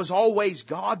 It was always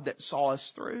God that saw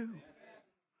us through.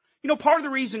 You know, part of the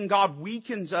reason God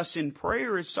weakens us in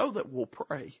prayer is so that we'll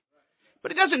pray.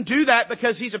 But it doesn't do that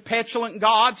because He's a petulant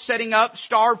God setting up,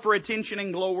 starved for attention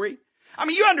and glory. I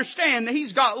mean, you understand that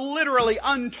He's got literally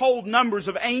untold numbers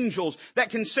of angels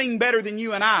that can sing better than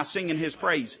you and I singing His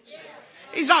praises.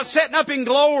 He's not setting up in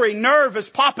glory, nervous,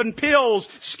 popping pills,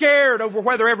 scared over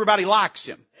whether everybody likes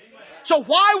Him. So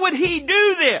why would He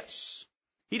do this?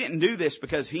 He didn't do this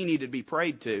because He needed to be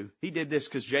prayed to. He did this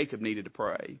because Jacob needed to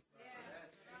pray.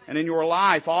 And in your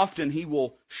life, often He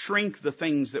will shrink the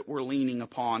things that we're leaning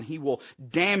upon. He will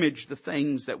damage the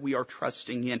things that we are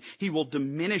trusting in. He will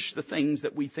diminish the things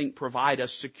that we think provide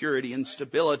us security and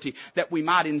stability, that we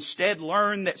might instead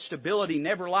learn that stability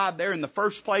never lied there in the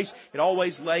first place. It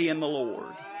always lay in the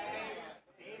Lord.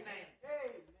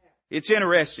 It's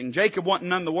interesting. Jacob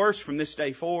wasn't none the worse from this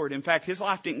day forward. In fact, his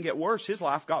life didn't get worse. His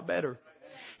life got better.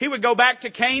 He would go back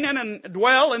to Canaan and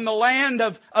dwell in the land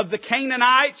of the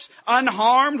Canaanites,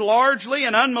 unharmed largely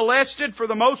and unmolested for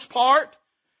the most part.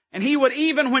 And he would,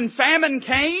 even when famine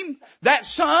came, that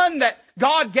son that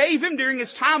God gave him during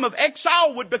his time of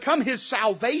exile would become his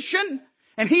salvation.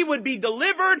 And he would be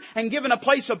delivered and given a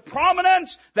place of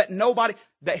prominence that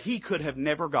he could have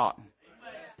never gotten.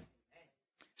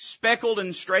 Speckled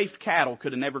and strafed cattle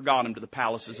could have never got him to the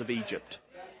palaces of Egypt.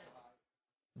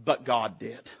 But God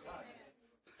did.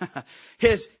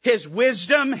 His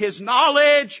wisdom, his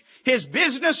knowledge, his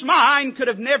business mind could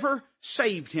have never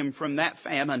saved him from that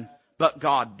famine, but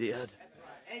God did.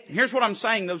 And here's what I'm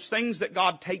saying. Those things that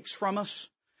God takes from us,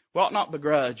 we ought not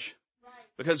begrudge,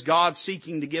 because God's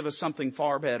seeking to give us something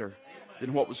far better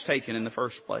than what was taken in the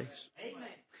first place.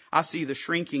 I see the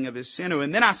shrinking of his sinew,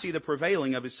 and then I see the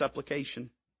prevailing of his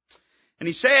supplication. And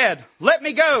he said, "Let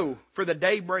me go, for the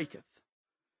day breaketh."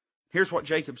 Here's what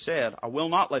Jacob said, "I will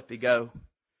not let thee go,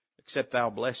 except thou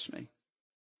bless me."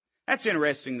 That's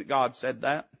interesting that God said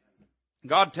that.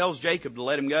 God tells Jacob to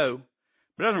let him go,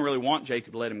 but doesn't really want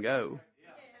Jacob to let him go.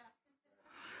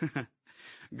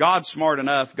 God's smart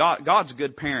enough. God's a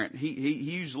good parent. He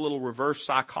used a little reverse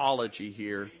psychology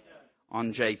here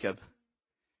on Jacob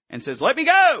and says, "Let me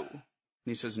go." And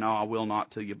he says, "No, I will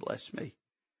not till you bless me."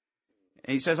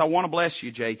 And he says, "I want to bless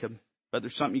you, Jacob, but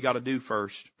there's something you got to do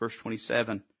first." Verse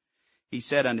 27, he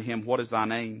said unto him, "What is thy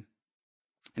name?"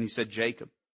 And he said, "Jacob."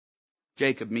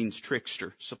 Jacob means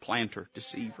trickster, supplanter,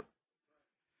 deceiver.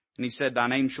 And he said, "Thy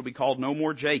name shall be called no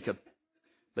more Jacob,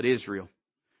 but Israel.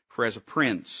 For as a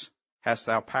prince hast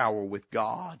thou power with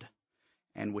God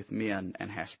and with men,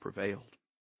 and hast prevailed."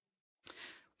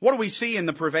 What do we see in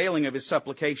the prevailing of his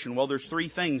supplication? Well, there's three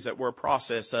things that were a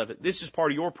process of it. This is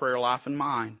part of your prayer life and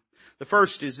mine. The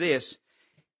first is this.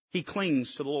 He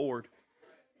clings to the Lord.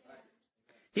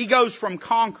 He goes from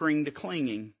conquering to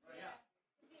clinging.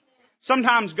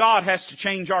 Sometimes God has to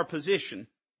change our position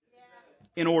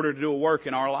in order to do a work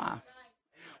in our life.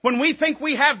 When we think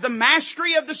we have the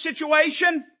mastery of the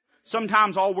situation,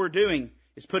 sometimes all we're doing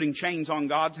is putting chains on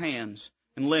God's hands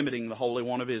and limiting the Holy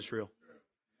One of Israel.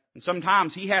 And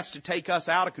sometimes He has to take us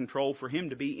out of control for Him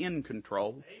to be in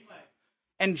control.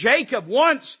 And Jacob,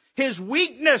 once his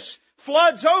weakness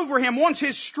floods over him, once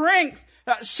his strength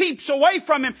seeps away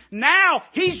from him, now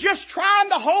he's just trying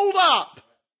to hold up.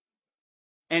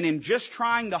 And in just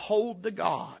trying to hold to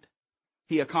God,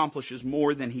 he accomplishes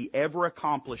more than he ever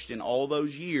accomplished in all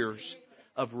those years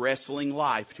of wrestling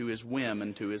life to his whim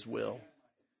and to his will.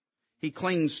 He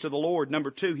clings to the Lord.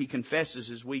 Number two, he confesses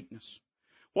his weakness.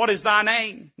 What is thy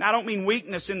name? Now, I don't mean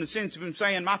weakness in the sense of him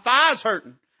saying, my thigh's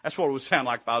hurting. That's what it would sound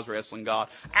like if I was wrestling God.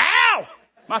 Ow!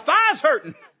 My thigh's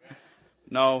hurting.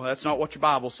 No, that's not what your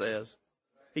Bible says.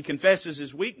 He confesses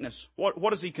his weakness. What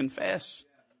does he confess?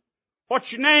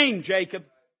 What's your name, Jacob?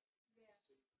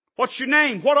 What's your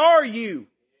name? What are you?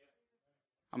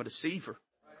 I'm a deceiver.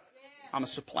 I'm a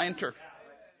supplanter.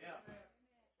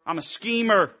 I'm a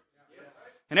schemer.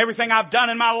 And everything I've done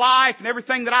in my life and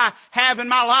everything that I have in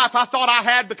my life, I thought I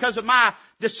had because of my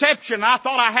deception. I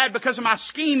thought I had because of my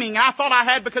scheming. I thought I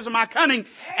had because of my cunning.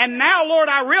 And now, Lord,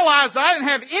 I realize that I didn't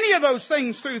have any of those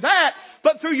things through that,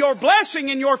 but through your blessing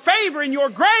and your favor and your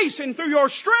grace and through your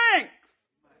strength.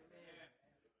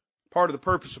 Part of the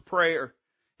purpose of prayer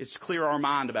is to clear our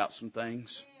mind about some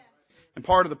things. And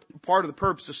part of the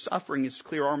purpose of suffering is to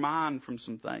clear our mind from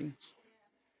some things.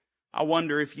 I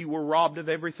wonder if you were robbed of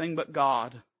everything but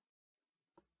God,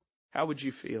 how would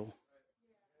you feel?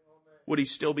 Would He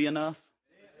still be enough?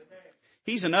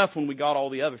 He's enough when we got all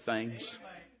the other things.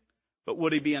 But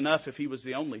would He be enough if He was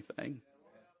the only thing?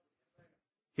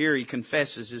 Here he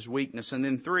confesses his weakness. And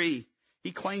then three,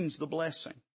 he claims the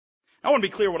blessing. I want to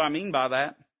be clear what I mean by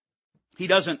that. He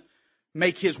doesn't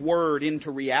make his word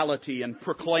into reality and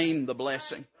proclaim the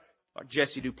blessing like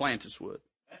Jesse Duplantis would.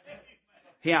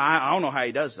 Yeah, I don't know how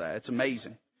he does that. It's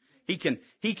amazing. He can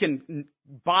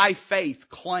by faith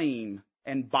claim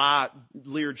and buy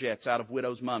Learjets out of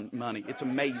widows' money. It's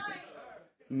amazing.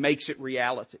 Makes it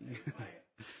reality.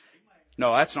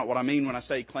 No, that's not what I mean when I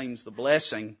say he claims the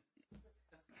blessing.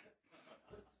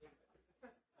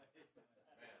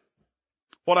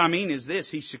 What I mean is this,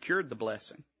 he secured the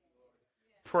blessing.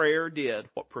 Prayer did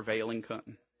what prevailing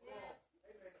couldn't.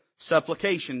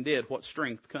 Supplication did what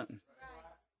strength couldn't.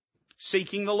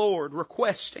 Seeking the Lord,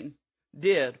 requesting,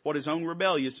 did what his own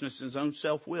rebelliousness and his own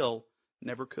self-will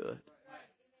never could.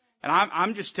 And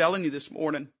I'm just telling you this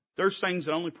morning, there's things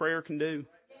that only prayer can do.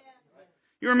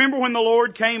 You remember when the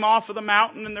Lord came off of the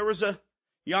mountain and there was a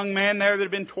young man there that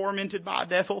had been tormented by a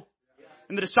devil?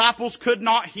 And the disciples could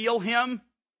not heal him.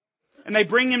 And they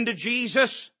bring him to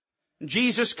Jesus. And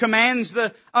Jesus commands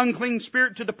the unclean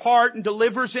spirit to depart and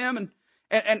delivers him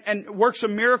and works a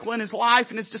miracle in his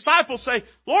life. And his disciples say,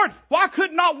 Lord, why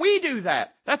could not we do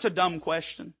that? That's a dumb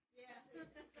question.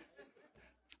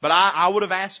 But I would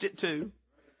have asked it too.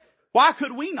 Why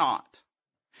could we not?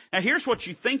 Now here's what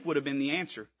you think would have been the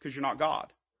answer, because you're not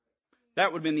God.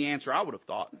 That would have been the answer I would have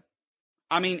thought.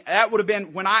 I mean, that would have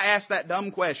been, when I asked that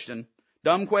dumb question,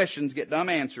 dumb questions get dumb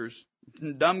answers,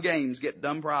 dumb games get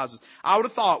dumb prizes. I would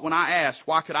have thought when I asked,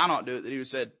 why could I not do it, that he would have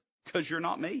said, because you're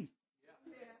not me.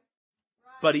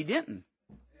 But he didn't.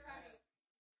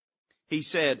 He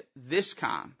said, this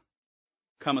kind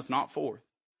cometh not forth,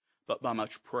 but by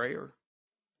much prayer,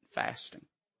 fasting.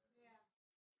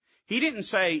 He didn't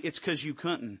say it's because you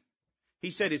couldn't.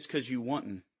 He said it's because you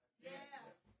wouldn't.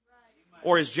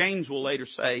 Or as James will later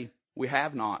say, we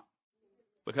have not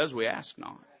because we ask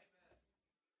not.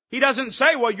 He doesn't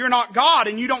say, well, you're not God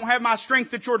and you don't have my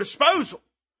strength at your disposal.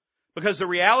 Because the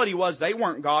reality was they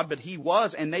weren't God, but He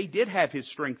was, and they did have His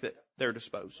strength at their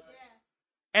disposal.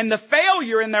 And the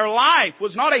failure in their life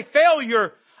was not a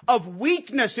failure of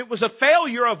weakness. It was a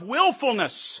failure of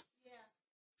willfulness.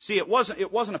 See, it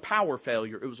wasn't a power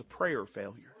failure. It was a prayer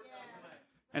failure.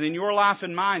 And in your life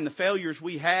and mine, the failures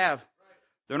we have,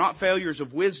 they're not failures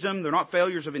of wisdom. They're not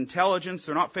failures of intelligence.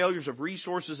 They're not failures of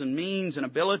resources and means and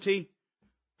ability.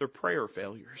 They're prayer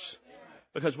failures.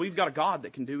 Because we've got a God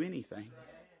that can do anything.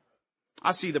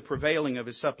 I see the prevailing of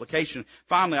his supplication.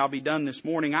 Finally, I'll be done this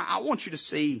morning. I want you to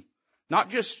see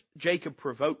not just Jacob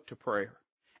provoked to prayer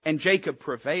and Jacob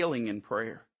prevailing in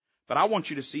prayer, but I want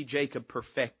you to see Jacob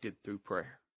perfected through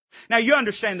prayer. Now, you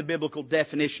understand the biblical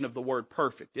definition of the word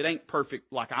perfect. It ain't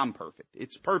perfect like I'm perfect.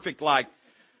 It's perfect like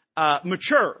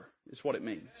mature is what it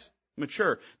means.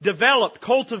 Mature. Developed,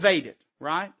 cultivated,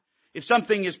 right? If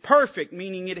something is perfect,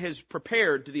 meaning it has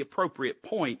prepared to the appropriate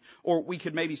point, or we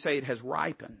could maybe say it has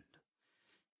ripened.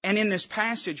 And in this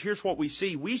passage, here's what we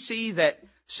see. We see that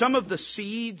some of the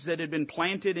seeds that had been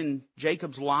planted in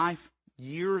Jacob's life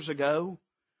years ago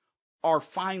are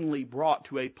finally brought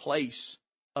to a place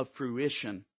of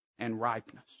fruition and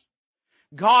ripeness.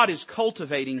 God is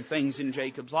cultivating things in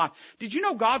Jacob's life. Did you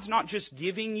know God's not just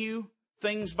giving you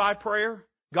things by prayer?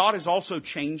 God is also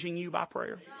changing you by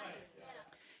prayer.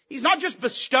 He's not just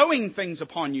bestowing things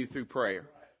upon you through prayer.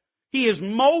 He is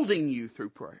molding you through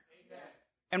prayer.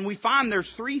 And we find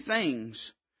there's three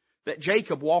things that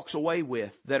Jacob walks away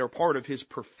with that are part of his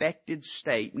perfected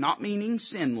state, not meaning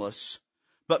sinless,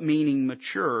 but meaning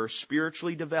mature,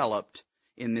 spiritually developed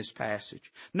in this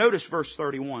passage. Notice verse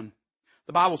 31.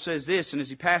 The Bible says this, and as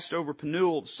he passed over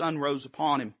Penuel, the sun rose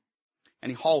upon him, and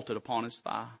he halted upon his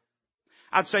thigh.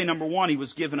 I'd say number one, he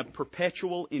was given a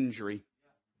perpetual injury.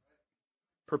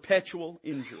 Perpetual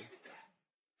injury.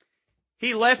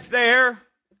 He left there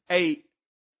a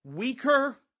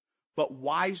weaker but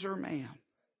wiser man.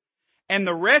 And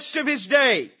the rest of his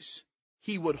days,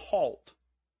 he would halt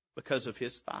because of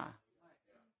his thigh.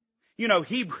 You know,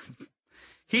 Hebrews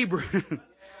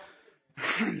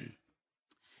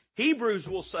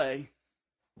will say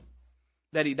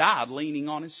that he died leaning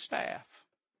on his staff.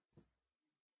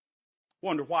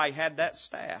 Wonder why he had that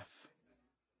staff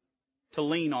to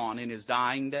lean on in his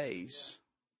dying days.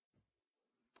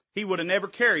 He would have never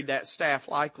carried that staff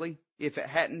likely if it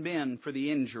hadn't been for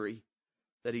the injury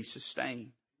that he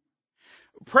sustained.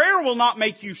 Prayer will not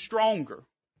make you stronger.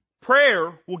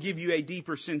 Prayer will give you a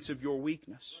deeper sense of your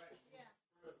weakness.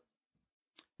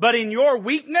 But in your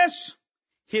weakness,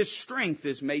 His strength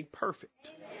is made perfect.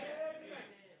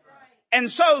 And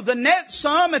so the net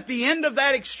sum at the end of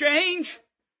that exchange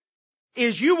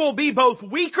is you will be both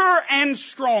weaker and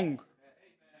stronger.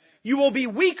 You will be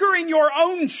weaker in your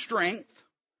own strength,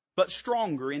 but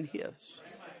stronger in His.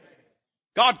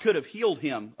 God could have healed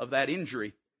him of that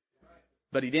injury,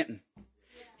 but He didn't.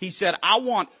 He said, I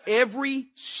want every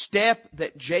step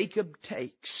that Jacob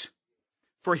takes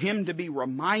for him to be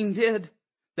reminded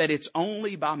that it's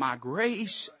only by my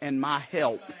grace and my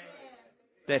help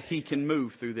that he can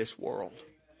move through this world.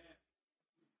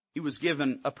 He was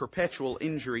given a perpetual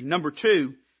injury. Number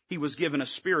two, he was given a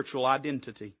spiritual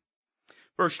identity.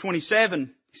 Verse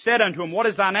 27, he said unto him, what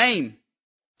is thy name?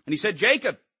 And he said,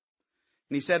 Jacob.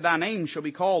 And he said, thy name shall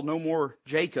be called no more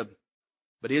Jacob,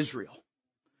 but Israel.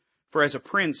 For as a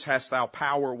prince hast thou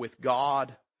power with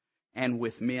God and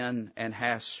with men, and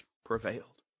hast prevailed.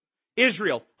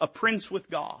 Israel, a prince with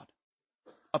God.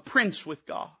 A prince with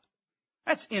God.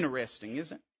 That's interesting,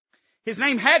 isn't it? His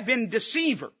name had been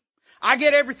Deceiver. I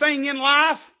get everything in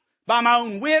life by my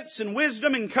own wits and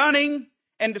wisdom and cunning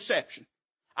and deception.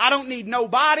 I don't need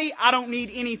nobody. I don't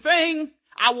need anything.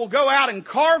 I will go out and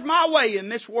carve my way in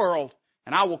this world,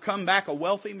 and I will come back a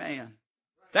wealthy man.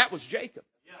 That was Jacob.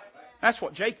 That's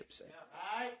what Jacob said.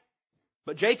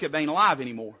 But Jacob ain't alive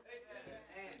anymore.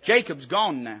 Jacob's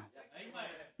gone now.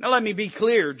 Now let me be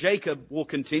clear. Jacob will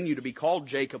continue to be called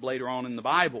Jacob later on in the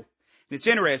Bible. And it's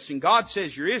interesting. God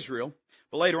says you're Israel,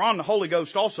 but later on the Holy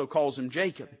Ghost also calls him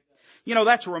Jacob. You know,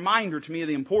 that's a reminder to me of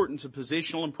the importance of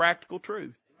positional and practical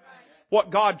truth.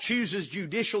 What God chooses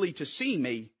judicially to see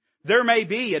me, there may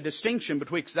be a distinction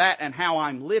betwixt that and how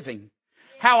I'm living.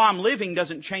 How I'm living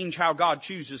doesn't change how God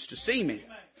chooses to see me.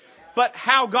 But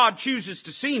how God chooses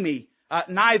to see me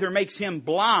neither makes Him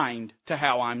blind to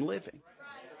how I'm living.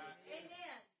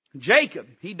 Jacob,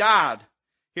 he died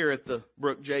here at the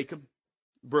brook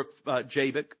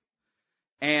Jabbok.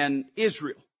 And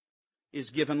Israel is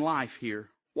given life here.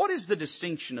 What is the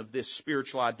distinction of this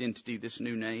spiritual identity, this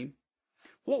new name?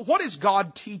 What is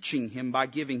God teaching him by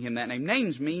giving him that name?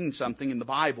 Names mean something in the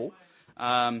Bible,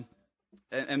 and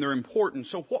they're important.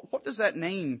 So what does that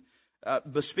name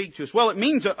bespeak to us? Well, it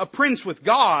means a prince with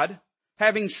God,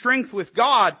 having strength with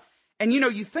God. And you know,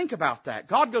 you think about that.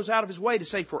 God goes out of His way to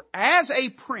say, for as a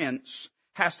prince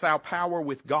hast thou power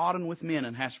with God and with men,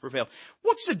 and hast prevailed.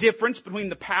 What's the difference between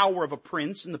the power of a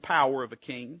prince and the power of a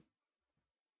king?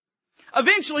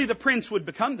 Eventually the prince would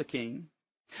become the king.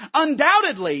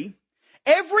 Undoubtedly,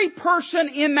 every person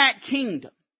in that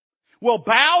kingdom will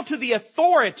bow to the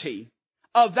authority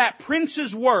of that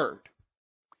prince's word,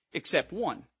 except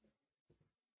one.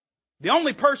 The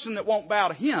only person that won't bow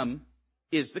to him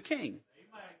is the king.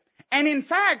 And in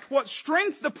fact, what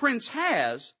strength the prince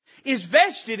has is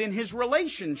vested in his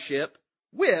relationship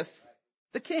with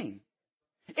the king.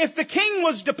 If the king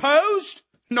was deposed,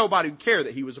 nobody would care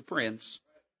that he was a prince.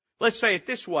 Let's say it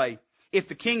this way. If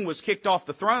the king was kicked off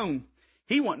the throne,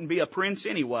 he wouldn't be a prince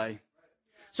anyway.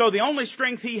 So the only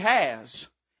strength he has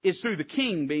is through the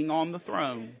king being on the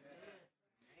throne.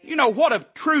 You know what a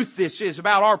truth this is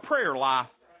about our prayer life.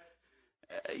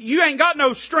 You ain't got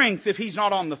no strength if He's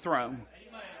not on the throne.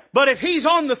 But if He's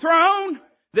on the throne,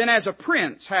 then as a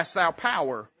prince hast thou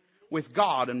power with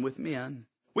God and with men.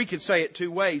 We could say it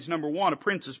two ways. Number one, a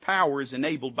prince's power is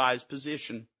enabled by his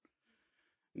position.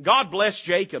 God blessed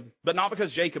Jacob, but not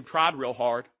because Jacob tried real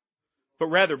hard, but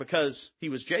rather because he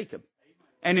was Jacob.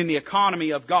 And in the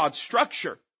economy of God's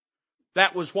structure,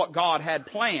 that was what God had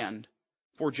planned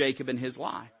for Jacob in his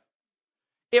life.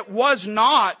 It was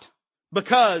not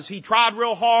because he tried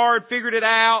real hard, figured it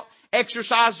out,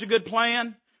 exercised a good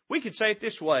plan. We could say it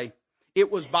this way. It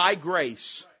was by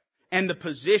grace and the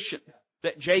position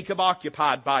that Jacob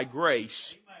occupied by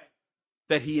grace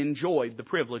that he enjoyed the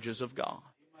privileges of God.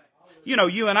 You know,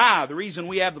 you and I, the reason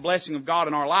we have the blessing of God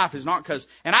in our life is not because,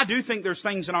 and I do think there's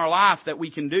things in our life that we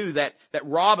can do that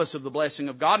rob us of the blessing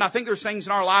of God. And I think there's things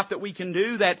in our life that we can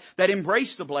do that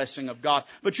embrace the blessing of God.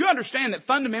 But you understand that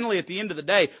fundamentally at the end of the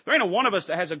day, there ain't a one of us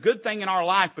that has a good thing in our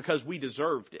life because we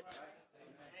deserved it.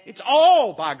 It's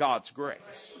all by God's grace.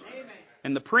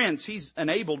 And the prince, he's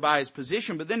enabled by his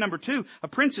position. But then number two, a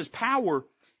prince's power,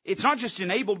 it's not just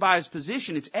enabled by his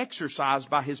position, it's exercised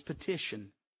by his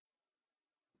petition.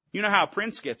 You know how a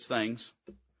prince gets things.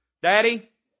 Daddy,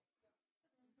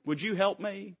 would you help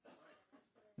me?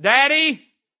 Daddy,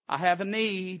 I have a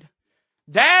need.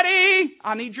 Daddy,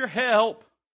 I need your help.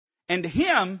 And to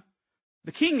him,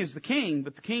 the king is the king,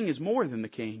 but the king is more than the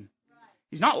king.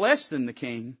 He's not less than the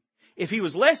king. If he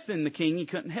was less than the king, he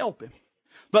couldn't help him.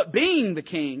 But being the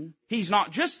king, he's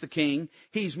not just the king,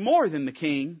 he's more than the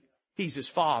king, he's his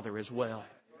father as well.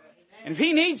 And if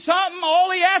he needs something,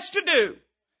 all he has to do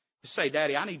is say,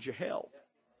 Daddy, I need your help.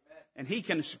 And he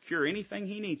can secure anything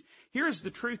he needs. Here's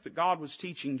the truth that God was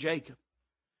teaching Jacob.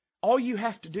 All you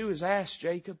have to do is ask,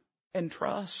 Jacob, and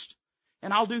trust.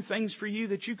 And I'll do things for you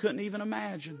that you couldn't even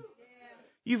imagine.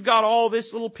 You've got all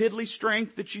this little piddly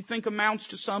strength that you think amounts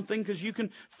to something because you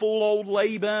can fool old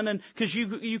Laban and because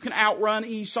you can outrun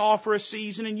Esau for a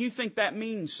season and you think that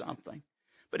means something.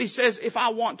 But he says, if I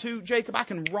want to, Jacob, I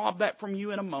can rob that from you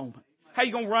in a moment. How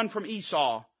you going to run from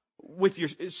Esau with your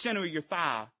center of your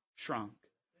thigh shrunk?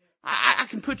 I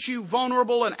can put you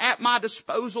vulnerable and at my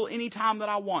disposal anytime that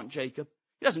I want, Jacob.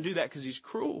 He doesn't do that because he's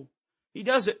cruel. He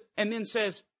does it and then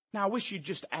says, now I wish you'd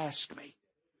just ask me.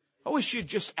 I wish you'd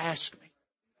just ask me.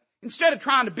 Instead of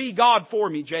trying to be God for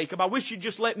me, Jacob, I wish you'd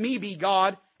just let me be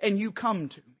God and you come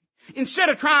to me. Instead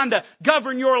of trying to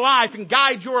govern your life and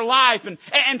guide your life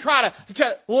and try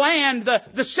to land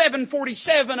the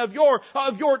 747 of your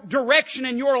direction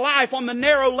in your life on the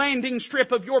narrow landing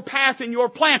strip of your path and your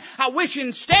plan, I wish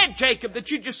instead, Jacob,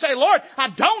 that you'd just say, Lord, I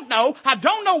don't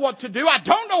know what to do. I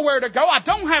don't know where to go. I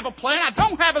don't have a plan. I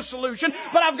don't have a solution,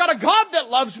 but I've got a God that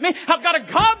loves me. I've got a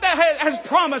God that has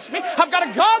promised me. I've got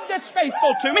a God that's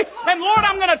faithful to me. And Lord,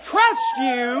 I'm going to trust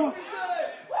you.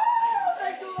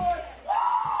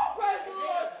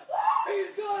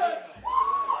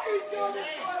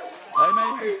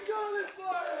 Amen.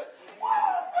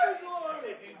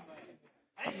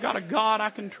 I've got a God I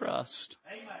can trust.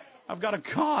 I've got a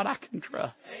God I can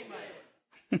trust.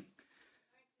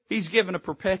 He's given a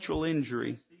perpetual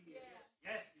injury.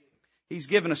 He's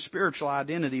given a spiritual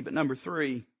identity. But number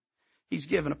three, He's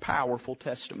given a powerful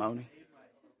testimony.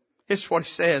 This is what he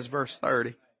says, verse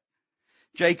 30.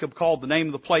 Jacob called the name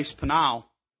of the place Peniel.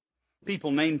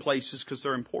 People name places because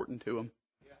they're important to them.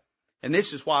 And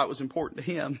this is why it was important to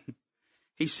him.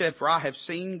 He said, for I have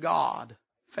seen God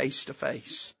face to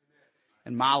face,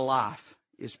 and my life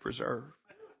is preserved.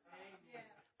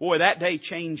 Boy, that day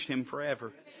changed him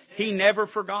forever. He never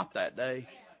forgot that day.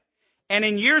 And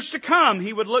in years to come,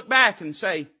 he would look back and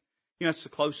say, you know, it's the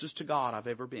closest to God I've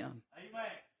ever been.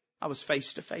 I was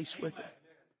face to face with Him.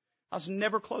 I was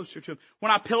never closer to Him.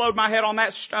 When I pillowed my head on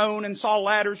that stone and saw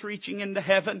ladders reaching into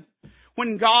heaven,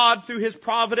 when God, through His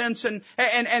providence and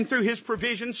through His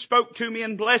provision, spoke to me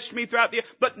and blessed me throughout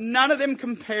but none of them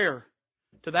compare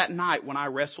to that night when I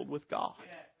wrestled with God.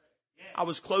 I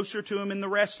was closer to Him in the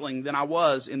wrestling than I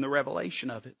was in the revelation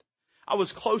of it. I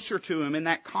was closer to Him in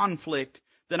that conflict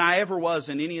than I ever was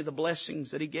in any of the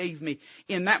blessings that He gave me.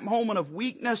 In that moment of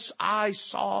weakness, I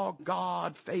saw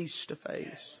God face to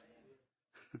face.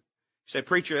 You say,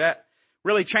 preacher, that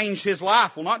really changed his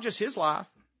life. Well, not just his life.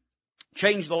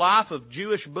 Changed the life of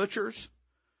Jewish butchers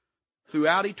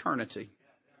throughout eternity.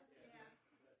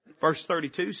 Verse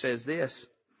 32 says this,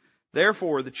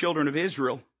 therefore the children of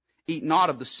Israel eat not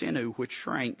of the sinew which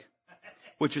shrank,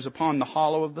 which is upon the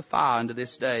hollow of the thigh unto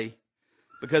this day,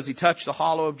 because he touched the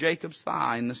hollow of Jacob's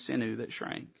thigh and the sinew that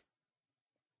shrank.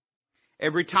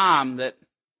 Every time that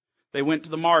they went to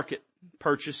the market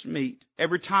purchased meat.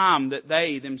 Every time that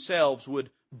they themselves would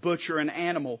butcher an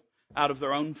animal out of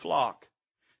their own flock,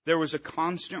 there was a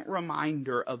constant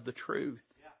reminder of the truth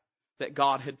that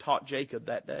God had taught Jacob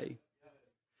that day.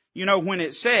 You know, when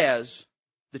it says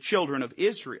the children of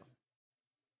Israel,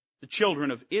 the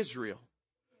children of Israel,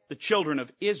 the children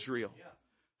of Israel,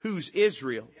 who's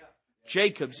Israel?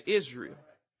 Jacob's Israel.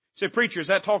 Say, preacher, is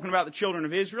that talking about the children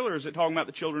of Israel or is it talking about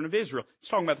the children of Israel? It's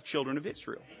talking about the children of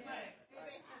Israel.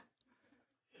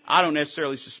 I don't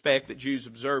necessarily suspect that Jews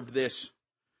observed this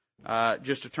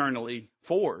just eternally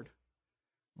forward.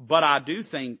 But I do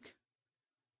think,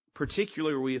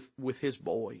 particularly with his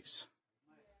boys,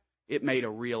 it made a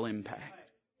real impact.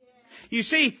 You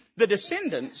see, the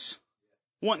descendants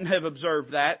wouldn't have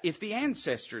observed that if the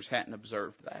ancestors hadn't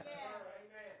observed that.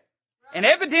 And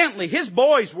evidently, his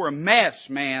boys were a mess,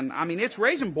 man. I mean,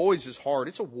 raising boys is hard.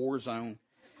 It's a war zone.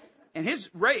 And his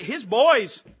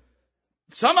boys,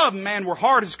 some of them, man, were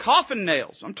hard as coffin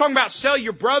nails. I'm talking about sell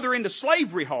your brother into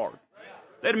slavery hard.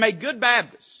 They'd have made good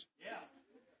Baptists.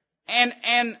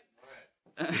 And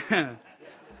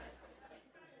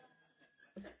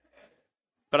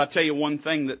but I tell you one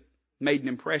thing that made an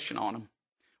impression on them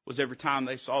was every time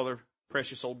they saw their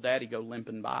precious old daddy go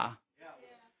limping by.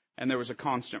 And there was a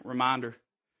constant reminder,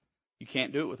 you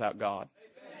can't do it without God.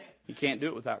 You can't do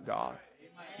it without God.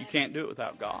 You can't do it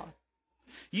without God.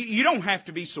 You don't have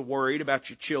to be so worried about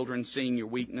your children seeing your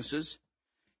weaknesses.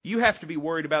 You have to be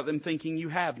worried about them thinking you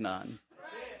have none.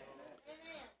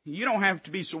 You don't have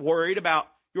to be so worried about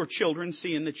your children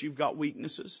seeing that you've got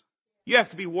weaknesses. You have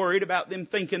to be worried about them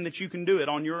thinking that you can do it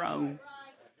on your own.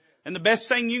 And the best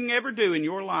thing you can ever do in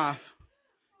your life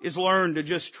is learn to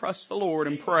just trust the Lord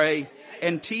and pray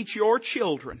and teach your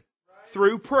children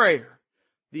through prayer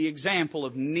the example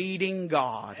of needing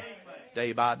God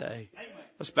day by day.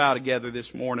 Let's bow together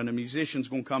this morning. A musician's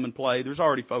going to come and play. There's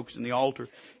already folks in the altar.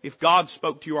 If God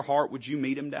spoke to your heart, would you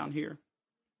meet Him down here?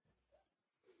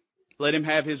 Let Him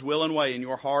have His will and way in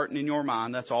your heart and in your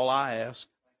mind. That's all I ask.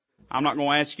 I'm not going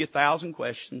to ask you 1,000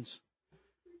 questions.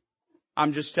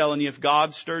 I'm just telling you, if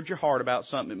God stirred your heart about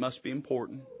something, it must be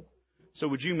important. So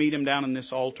would you meet Him down in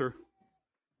this altar?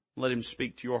 Let Him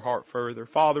speak to your heart further.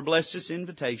 Father, bless this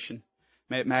invitation.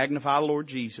 May it magnify the Lord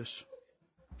Jesus.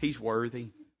 He's worthy.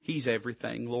 He's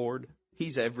everything, Lord.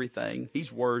 He's everything.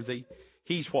 He's worthy.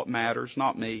 He's what matters,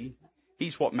 not me.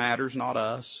 He's what matters, not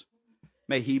us.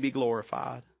 May He be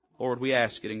glorified. Lord, we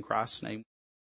ask it in Christ's name.